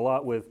deals a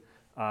lot with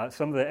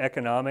some of the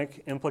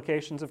economic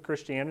implications of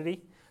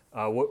Christianity.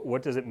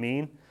 What does it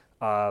mean?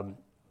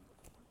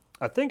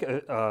 I think,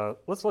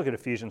 let's look at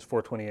Ephesians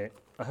 4:28.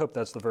 I hope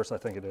that's the verse I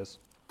think it is.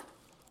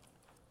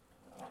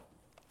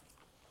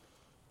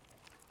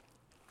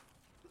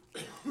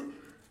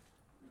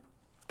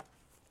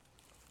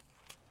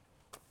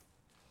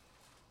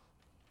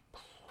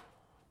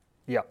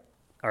 Yeah.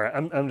 All right,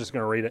 I'm just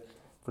going to read it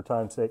for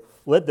time's sake.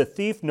 Let the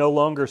thief no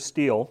longer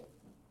steal,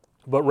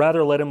 but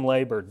rather let him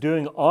labor,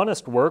 doing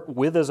honest work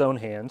with his own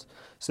hands,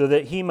 so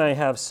that he may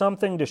have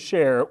something to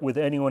share with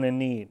anyone in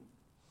need.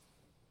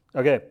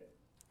 Okay,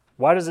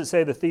 why does it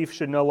say the thief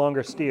should no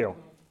longer steal?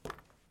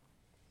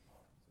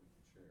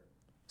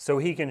 So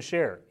he can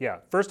share. Yeah,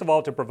 first of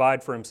all, to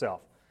provide for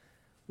himself.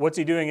 What's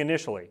he doing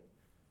initially?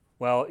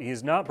 Well,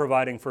 he's not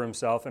providing for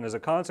himself, and as a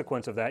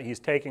consequence of that, he's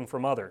taking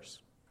from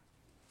others.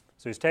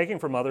 So he's taking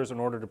from others in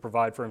order to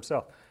provide for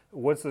himself.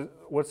 What's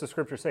the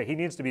scripture say? He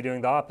needs to be doing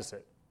the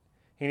opposite.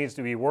 He needs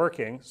to be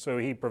working so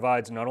he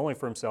provides not only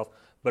for himself,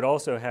 but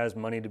also has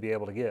money to be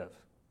able to give.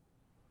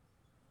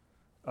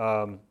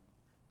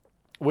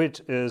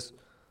 Which is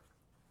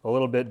a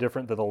little bit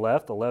different than the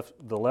left. The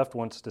left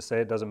wants to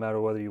say it doesn't matter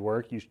whether you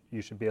work,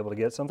 you should be able to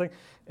get something.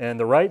 And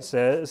the right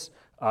says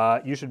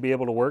you should be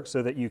able to work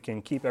so that you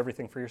can keep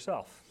everything for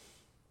yourself.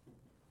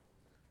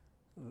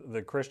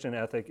 The Christian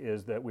ethic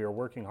is that we are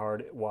working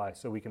hard. Why?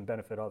 So we can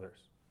benefit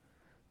others.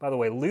 By the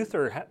way,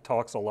 Luther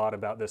talks a lot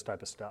about this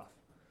type of stuff.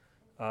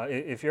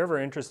 If you're ever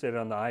interested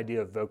in the idea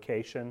of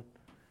vocation,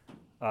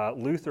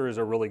 Luther is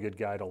a really good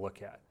guy to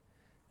look at.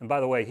 And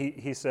by the way,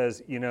 he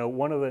says,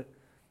 one of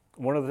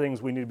the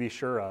things we need to be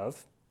sure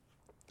of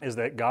is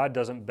that God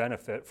doesn't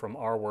benefit from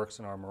our works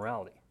and our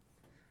morality.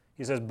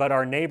 He says, but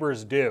our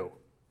neighbors do.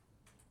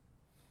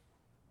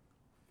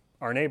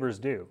 Our neighbors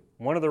do.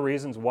 One of the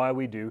reasons why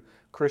we do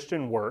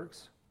Christian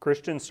works,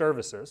 Christian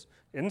services,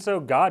 isn't so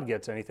God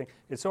gets anything,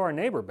 it's so our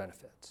neighbor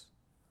benefits.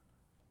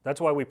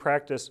 That's why we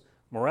practice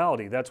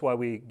morality. That's why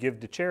we give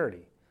to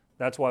charity.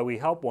 That's why we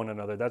help one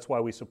another. That's why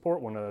we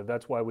support one another.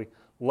 That's why we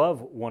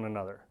love one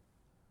another.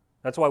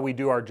 That's why we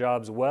do our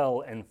jobs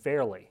well and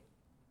fairly.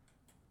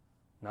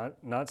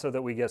 Not so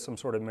that we get some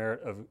sort of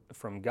merit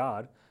from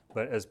God,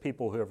 but as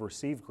people who have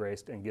received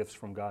grace and gifts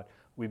from God,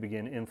 we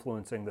begin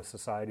influencing the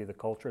society, the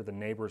culture, the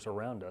neighbors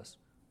around us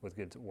with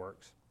good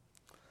works.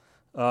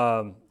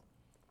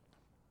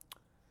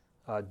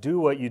 Do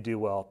what you do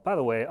well. By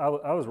the way,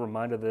 I was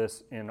reminded of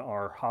this in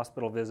our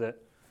hospital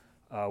visit.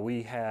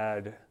 We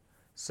had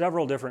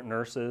several different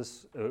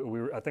nurses.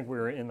 I think we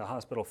were in the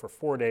hospital for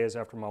 4 days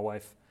after my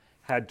wife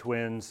had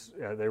twins.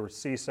 They were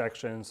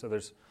C-sections, so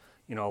there's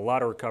a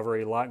lot of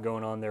recovery, a lot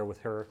going on there with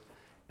her.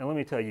 And let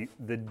me tell you,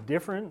 the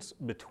difference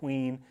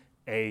between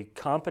a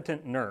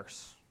competent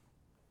nurse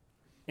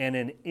and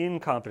an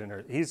incompetent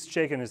nurse. He's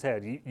shaking his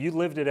head. You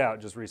lived it out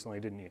just recently,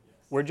 didn't you?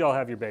 Yes. Where'd y'all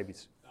have your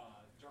babies?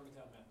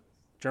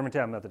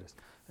 Germantown Methodist.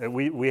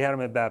 We had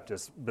them at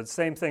Baptist, but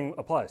same thing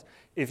applies.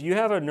 If you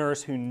have a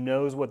nurse who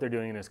knows what they're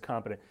doing and is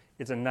competent,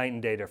 it's a night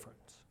and day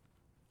difference.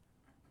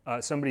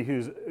 Somebody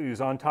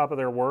who's on top of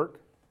their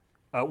work.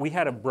 We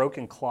had a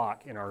broken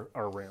clock in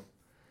our room,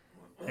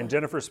 and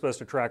Jennifer's supposed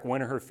to track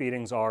when her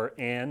feedings are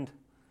and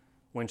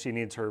when she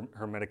needs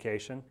her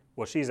medication.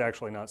 Well, she's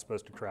actually not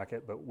supposed to track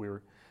it, but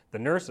the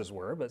nurses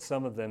were, but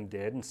some of them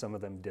did and some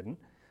of them didn't.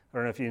 I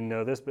don't know if you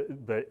know this,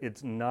 but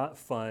it's not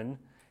fun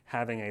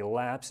having a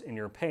lapse in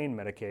your pain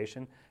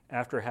medication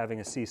after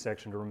having a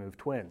C-section to remove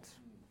twins.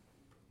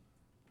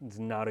 It's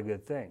not a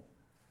good thing.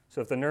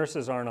 So if the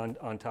nurses aren't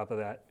on top of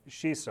that,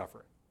 she's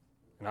suffering.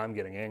 And I'm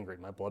getting angry.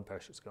 My blood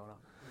pressure's going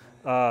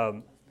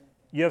on.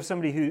 You have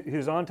somebody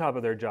who's on top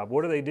of their job.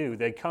 What do?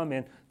 They come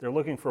in, they're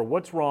looking for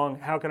what's wrong,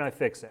 how can I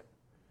fix it?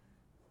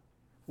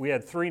 We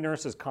had 3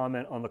 nurses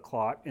comment on the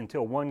clock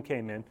until one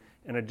came in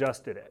and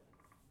adjusted it.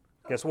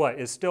 Guess what?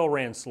 It still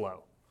ran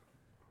slow.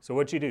 So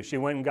what'd she do? She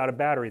went and got a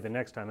battery the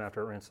next time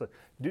after it ran slow.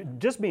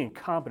 Just being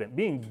competent,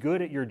 being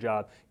good at your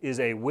job is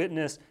a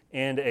witness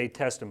and a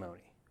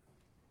testimony.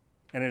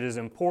 And it is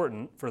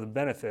important for the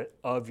benefit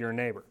of your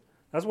neighbor.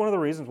 That's one of the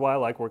reasons why I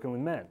like working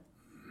with men.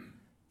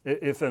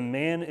 If a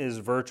man is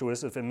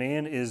virtuous, if a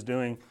man is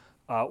doing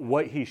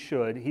what he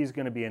should, he's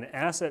going to be an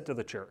asset to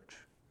the church.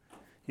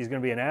 He's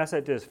going to be an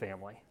asset to his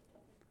family.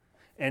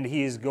 And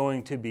he's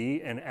going to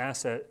be an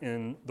asset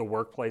in the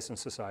workplace and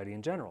society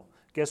in general.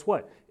 Guess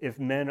what? If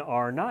men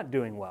are not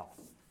doing well,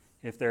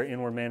 if their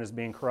inward man is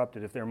being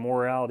corrupted, if their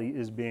morality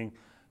is being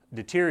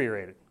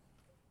deteriorated,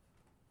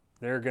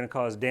 they're going to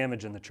cause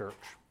damage in the church.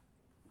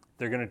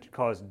 They're going to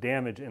cause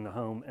damage in the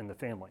home and the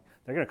family.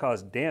 They're going to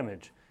cause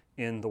damage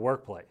in the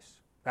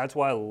workplace. That's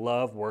why I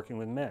love working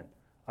with men.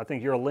 I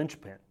think you're a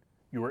linchpin.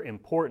 You are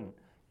important.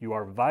 You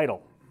are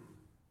vital.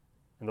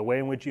 And the way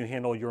in which you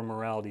handle your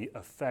morality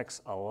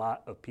affects a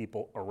lot of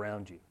people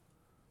around you.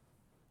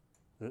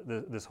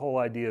 This whole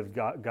idea of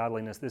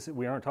godliness,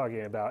 we aren't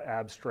talking about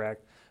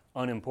abstract,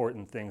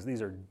 unimportant things.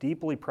 These are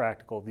deeply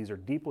practical, these are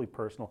deeply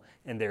personal,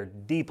 and they're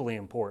deeply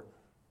important.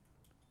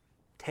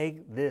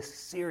 Take this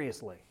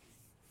seriously.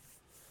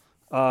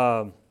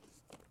 By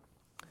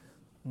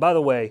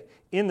the way,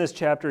 in this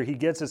chapter, he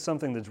gets at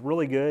something that's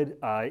really good.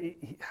 I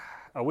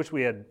wish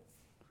we had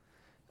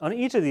On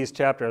each of these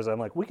chapters, I'm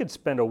like, we could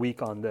spend a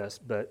week on this,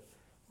 but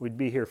we'd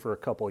be here for a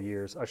couple of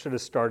years. I should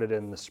have started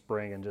in the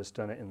spring and just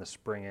done it in the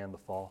spring and the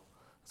fall.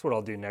 That's what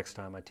I'll do next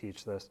time I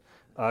teach this,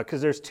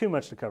 because there's too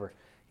much to cover.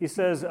 He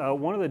says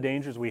one of the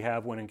dangers we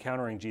have when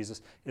encountering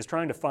Jesus is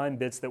trying to find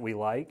bits that we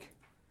like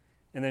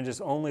and then just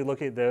only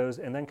look at those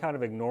and then kind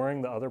of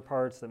ignoring the other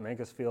parts that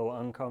make us feel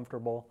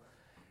uncomfortable.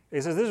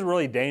 He says this is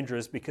really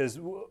dangerous because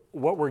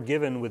what we're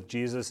given with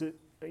Jesus,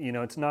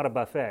 it's not a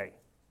buffet.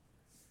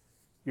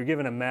 You're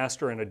given a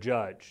master and a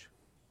judge.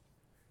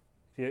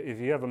 If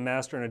you have a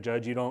master and a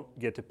judge, you don't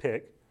get to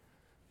pick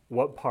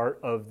what part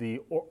of the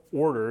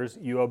orders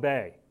you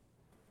obey.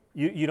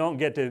 You don't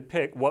get to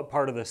pick what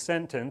part of the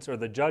sentence or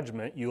the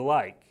judgment you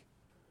like.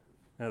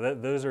 Now,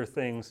 those are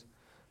things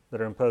that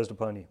are imposed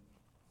upon you.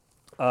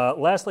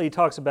 Lastly, he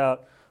talks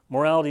about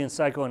morality and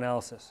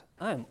psychoanalysis.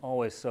 I'm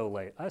always so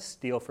late. I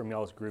steal from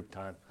y'all's group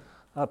time.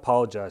 I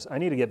apologize. I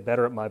need to get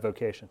better at my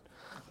vocation.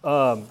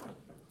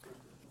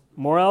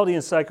 Morality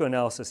and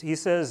psychoanalysis. He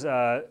says,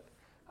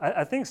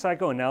 I think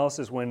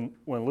psychoanalysis, when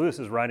Lewis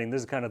is writing,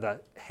 this is kind of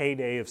the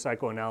heyday of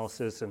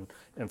psychoanalysis, and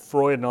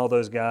Freud and all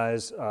those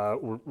guys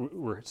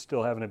were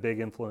still having a big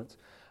influence.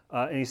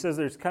 And he says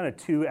there's kind of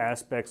two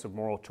aspects of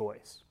moral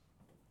choice.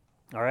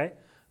 All right?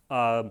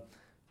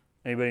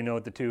 Anybody know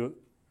what the two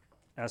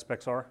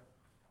aspects are?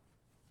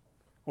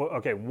 Well,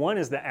 okay, one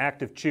is the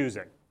act of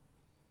choosing.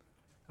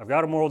 I've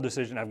got a moral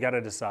decision. I've got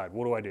to decide.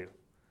 What do I do?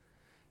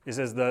 He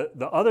says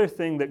the other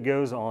thing that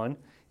goes on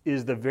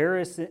is the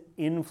various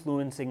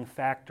influencing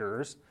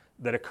factors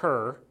that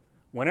occur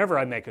whenever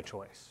I make a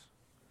choice.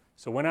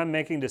 So when I'm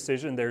making a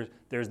decision,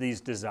 there's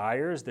these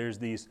desires, there's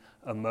these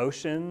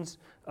emotions,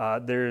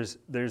 there's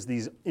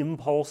these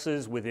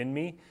impulses within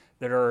me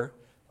that are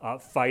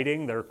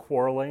fighting, that are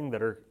quarreling,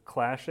 that are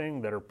clashing,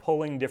 that are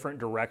pulling different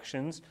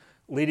directions,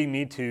 leading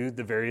me to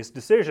the various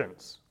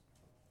decisions.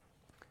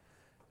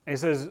 And he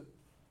says,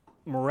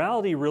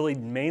 morality really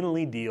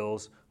mainly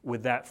deals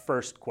with that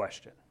first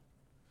question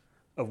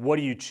of what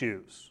do you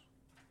choose?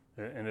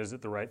 And is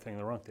it the right thing or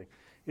the wrong thing?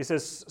 He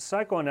says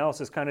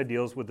psychoanalysis kind of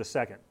deals with the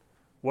second.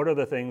 What are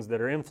the things that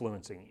are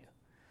influencing you?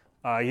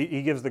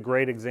 He gives the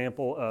great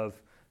example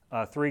of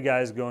three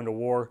guys going to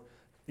war,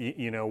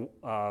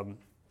 and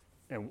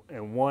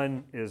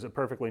one is a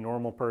perfectly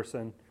normal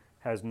person,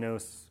 has no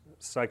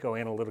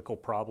psychoanalytical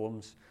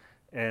problems.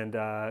 And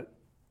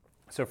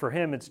so for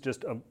him, it's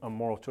just a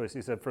moral choice.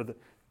 He said for the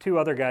two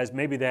other guys,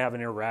 maybe they have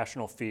an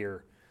irrational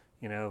fear,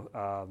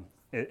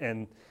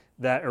 and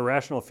that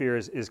irrational fear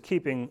is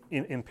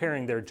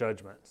impairing their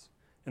judgments.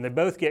 And they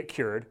both get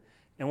cured.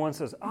 And one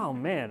says, oh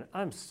man,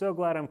 I'm so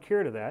glad I'm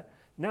cured of that.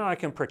 Now I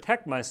can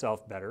protect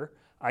myself better.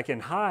 I can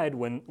hide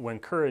when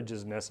courage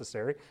is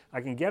necessary.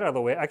 I can get out of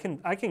the way.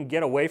 I can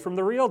get away from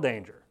the real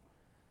danger.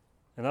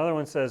 And the other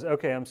one says,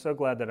 okay, I'm so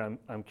glad that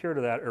I'm cured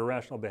of that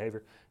irrational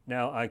behavior.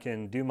 Now I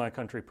can do my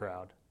country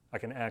proud. I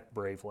can act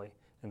bravely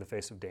in the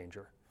face of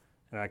danger.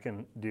 And I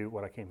can do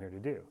what I came here to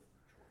do.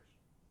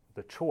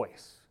 The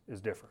choice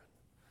is different.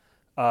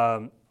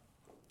 And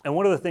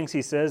one of the things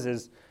he says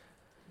is,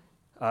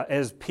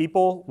 as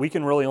people, we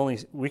can really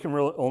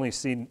only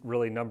see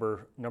really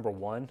number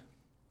one.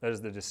 That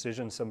is the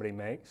decision somebody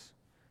makes.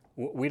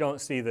 We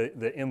don't see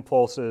the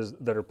impulses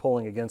that are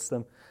pulling against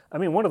them. I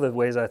mean, one of the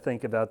ways I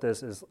think about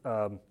this is,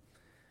 I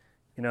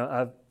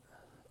want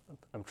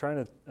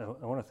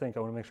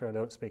to make sure I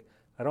don't speak.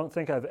 I don't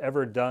think I've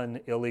ever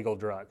done illegal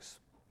drugs.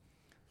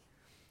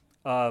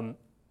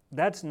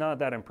 That's not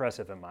that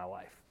impressive in my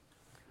life.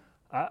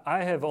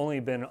 I have only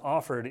been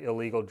offered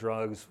illegal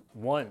drugs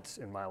once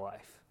in my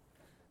life.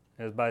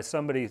 It was by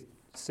somebody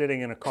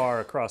sitting in a car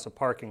across a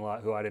parking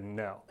lot who I didn't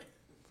know.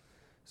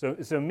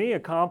 So me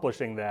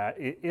accomplishing that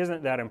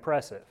isn't that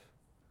impressive.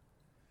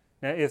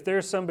 Now, if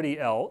there's somebody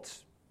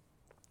else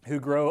who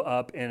grew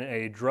up in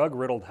a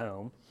drug-riddled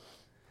home,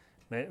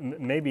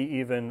 maybe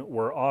even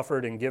were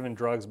offered and given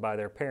drugs by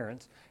their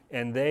parents,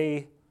 and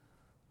they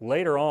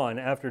later on,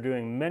 after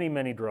doing many,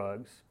 many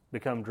drugs,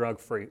 become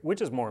drug-free,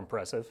 which is more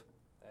impressive.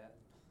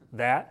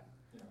 That.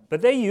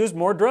 But they used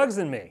more drugs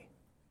than me.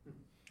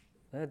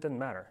 It didn't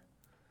matter.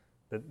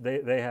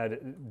 They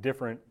had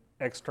different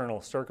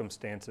external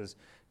circumstances,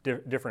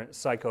 different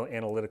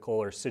psychoanalytical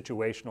or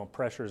situational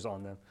pressures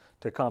on them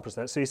to accomplish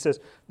that. So he says,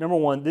 number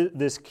one,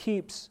 this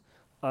keeps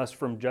us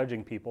from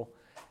judging people.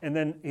 And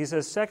then he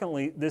says,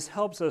 secondly, this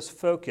helps us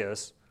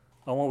focus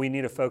on what we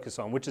need to focus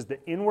on, which is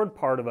the inward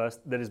part of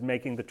us that is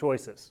making the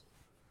choices.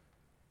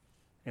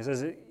 He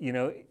says,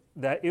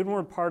 that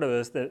inward part of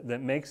us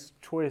that makes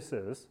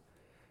choices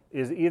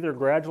is either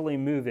gradually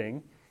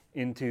moving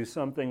into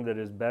something that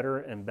is better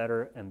and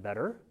better and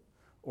better,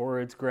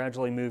 or it's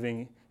gradually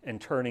moving and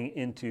turning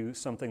into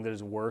something that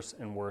is worse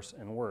and worse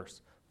and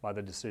worse by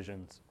the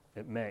decisions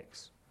it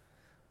makes.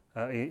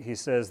 He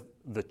says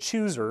the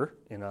chooser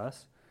in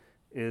us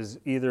is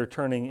either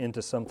turning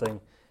into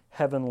something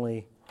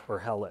heavenly or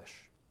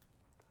hellish.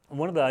 And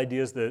one of the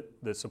ideas that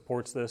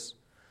supports this,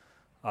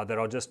 that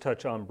I'll just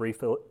touch on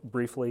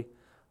briefly,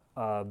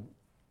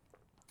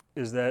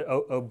 is that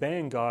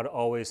obeying God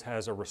always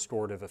has a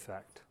restorative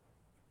effect.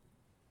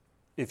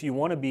 If you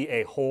want to be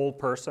a whole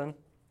person,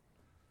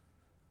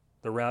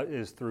 the route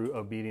is through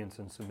obedience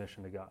and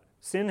submission to God.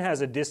 Sin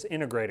has a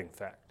disintegrating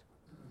effect.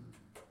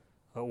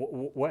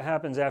 What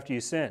happens after you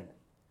sin?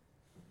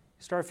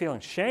 You start feeling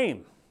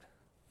shame.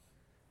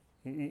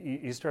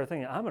 You start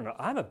thinking,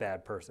 I'm a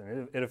bad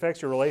person. It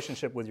affects your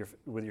relationship with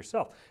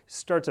yourself. It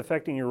starts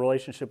affecting your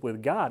relationship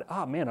with God.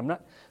 Oh man, I'm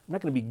not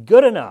going to be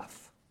good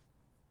enough.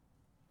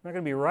 I'm not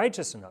going to be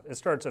righteous enough. It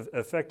starts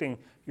affecting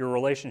your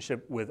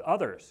relationship with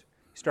others.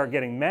 You start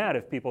getting mad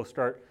if people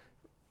start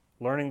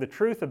learning the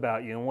truth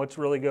about you and what's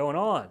really going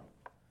on.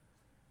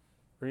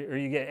 Or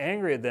you get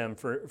angry at them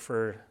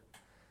for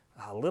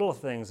little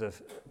things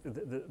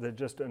that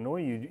just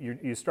annoy you.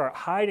 You start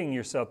hiding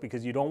yourself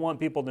because you don't want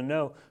people to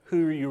know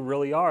who you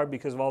really are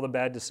because of all the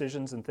bad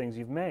decisions and things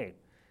you've made.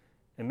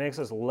 It makes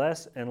us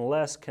less and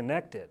less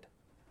connected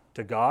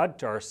to God,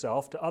 to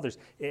ourselves, to others.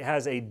 It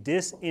has a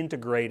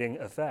disintegrating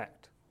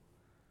effect.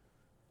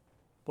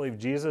 I believe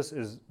Jesus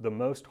is the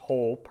most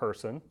whole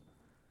person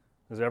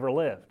who's ever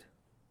lived.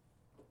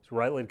 He's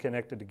rightly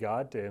connected to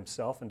God, to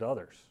himself, and to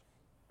others.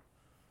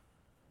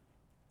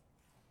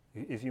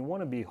 If you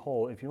want to be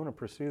whole, if you want to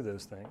pursue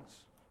those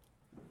things,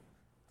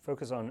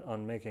 focus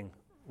on making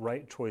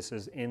right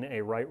choices in a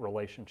right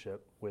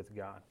relationship with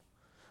God.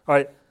 All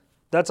right,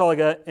 that's all I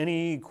got.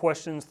 Any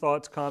questions,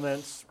 thoughts,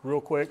 comments,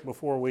 real quick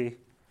before we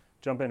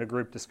jump into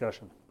group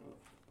discussion?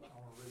 I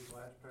want to read the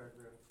last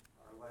paragraph,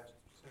 our last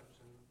sentence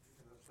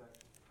in this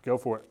section. Go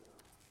for it.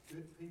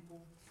 Good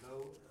people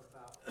know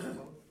about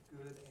both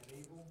good and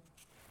evil.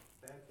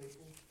 Bad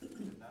people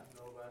do not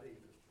know about either.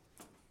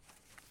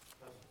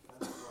 That's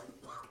the right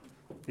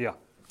thing. Yeah.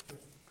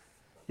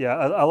 Yeah,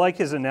 I like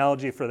his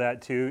analogy for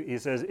that too. He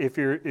says if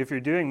you're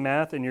doing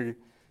math and you're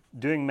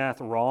doing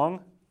math wrong,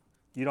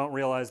 you don't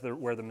realize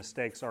where the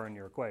mistakes are in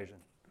your equation.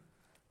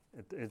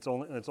 It's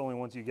only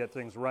once you get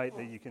things right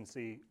that you can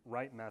see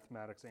right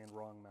mathematics and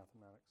wrong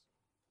mathematics.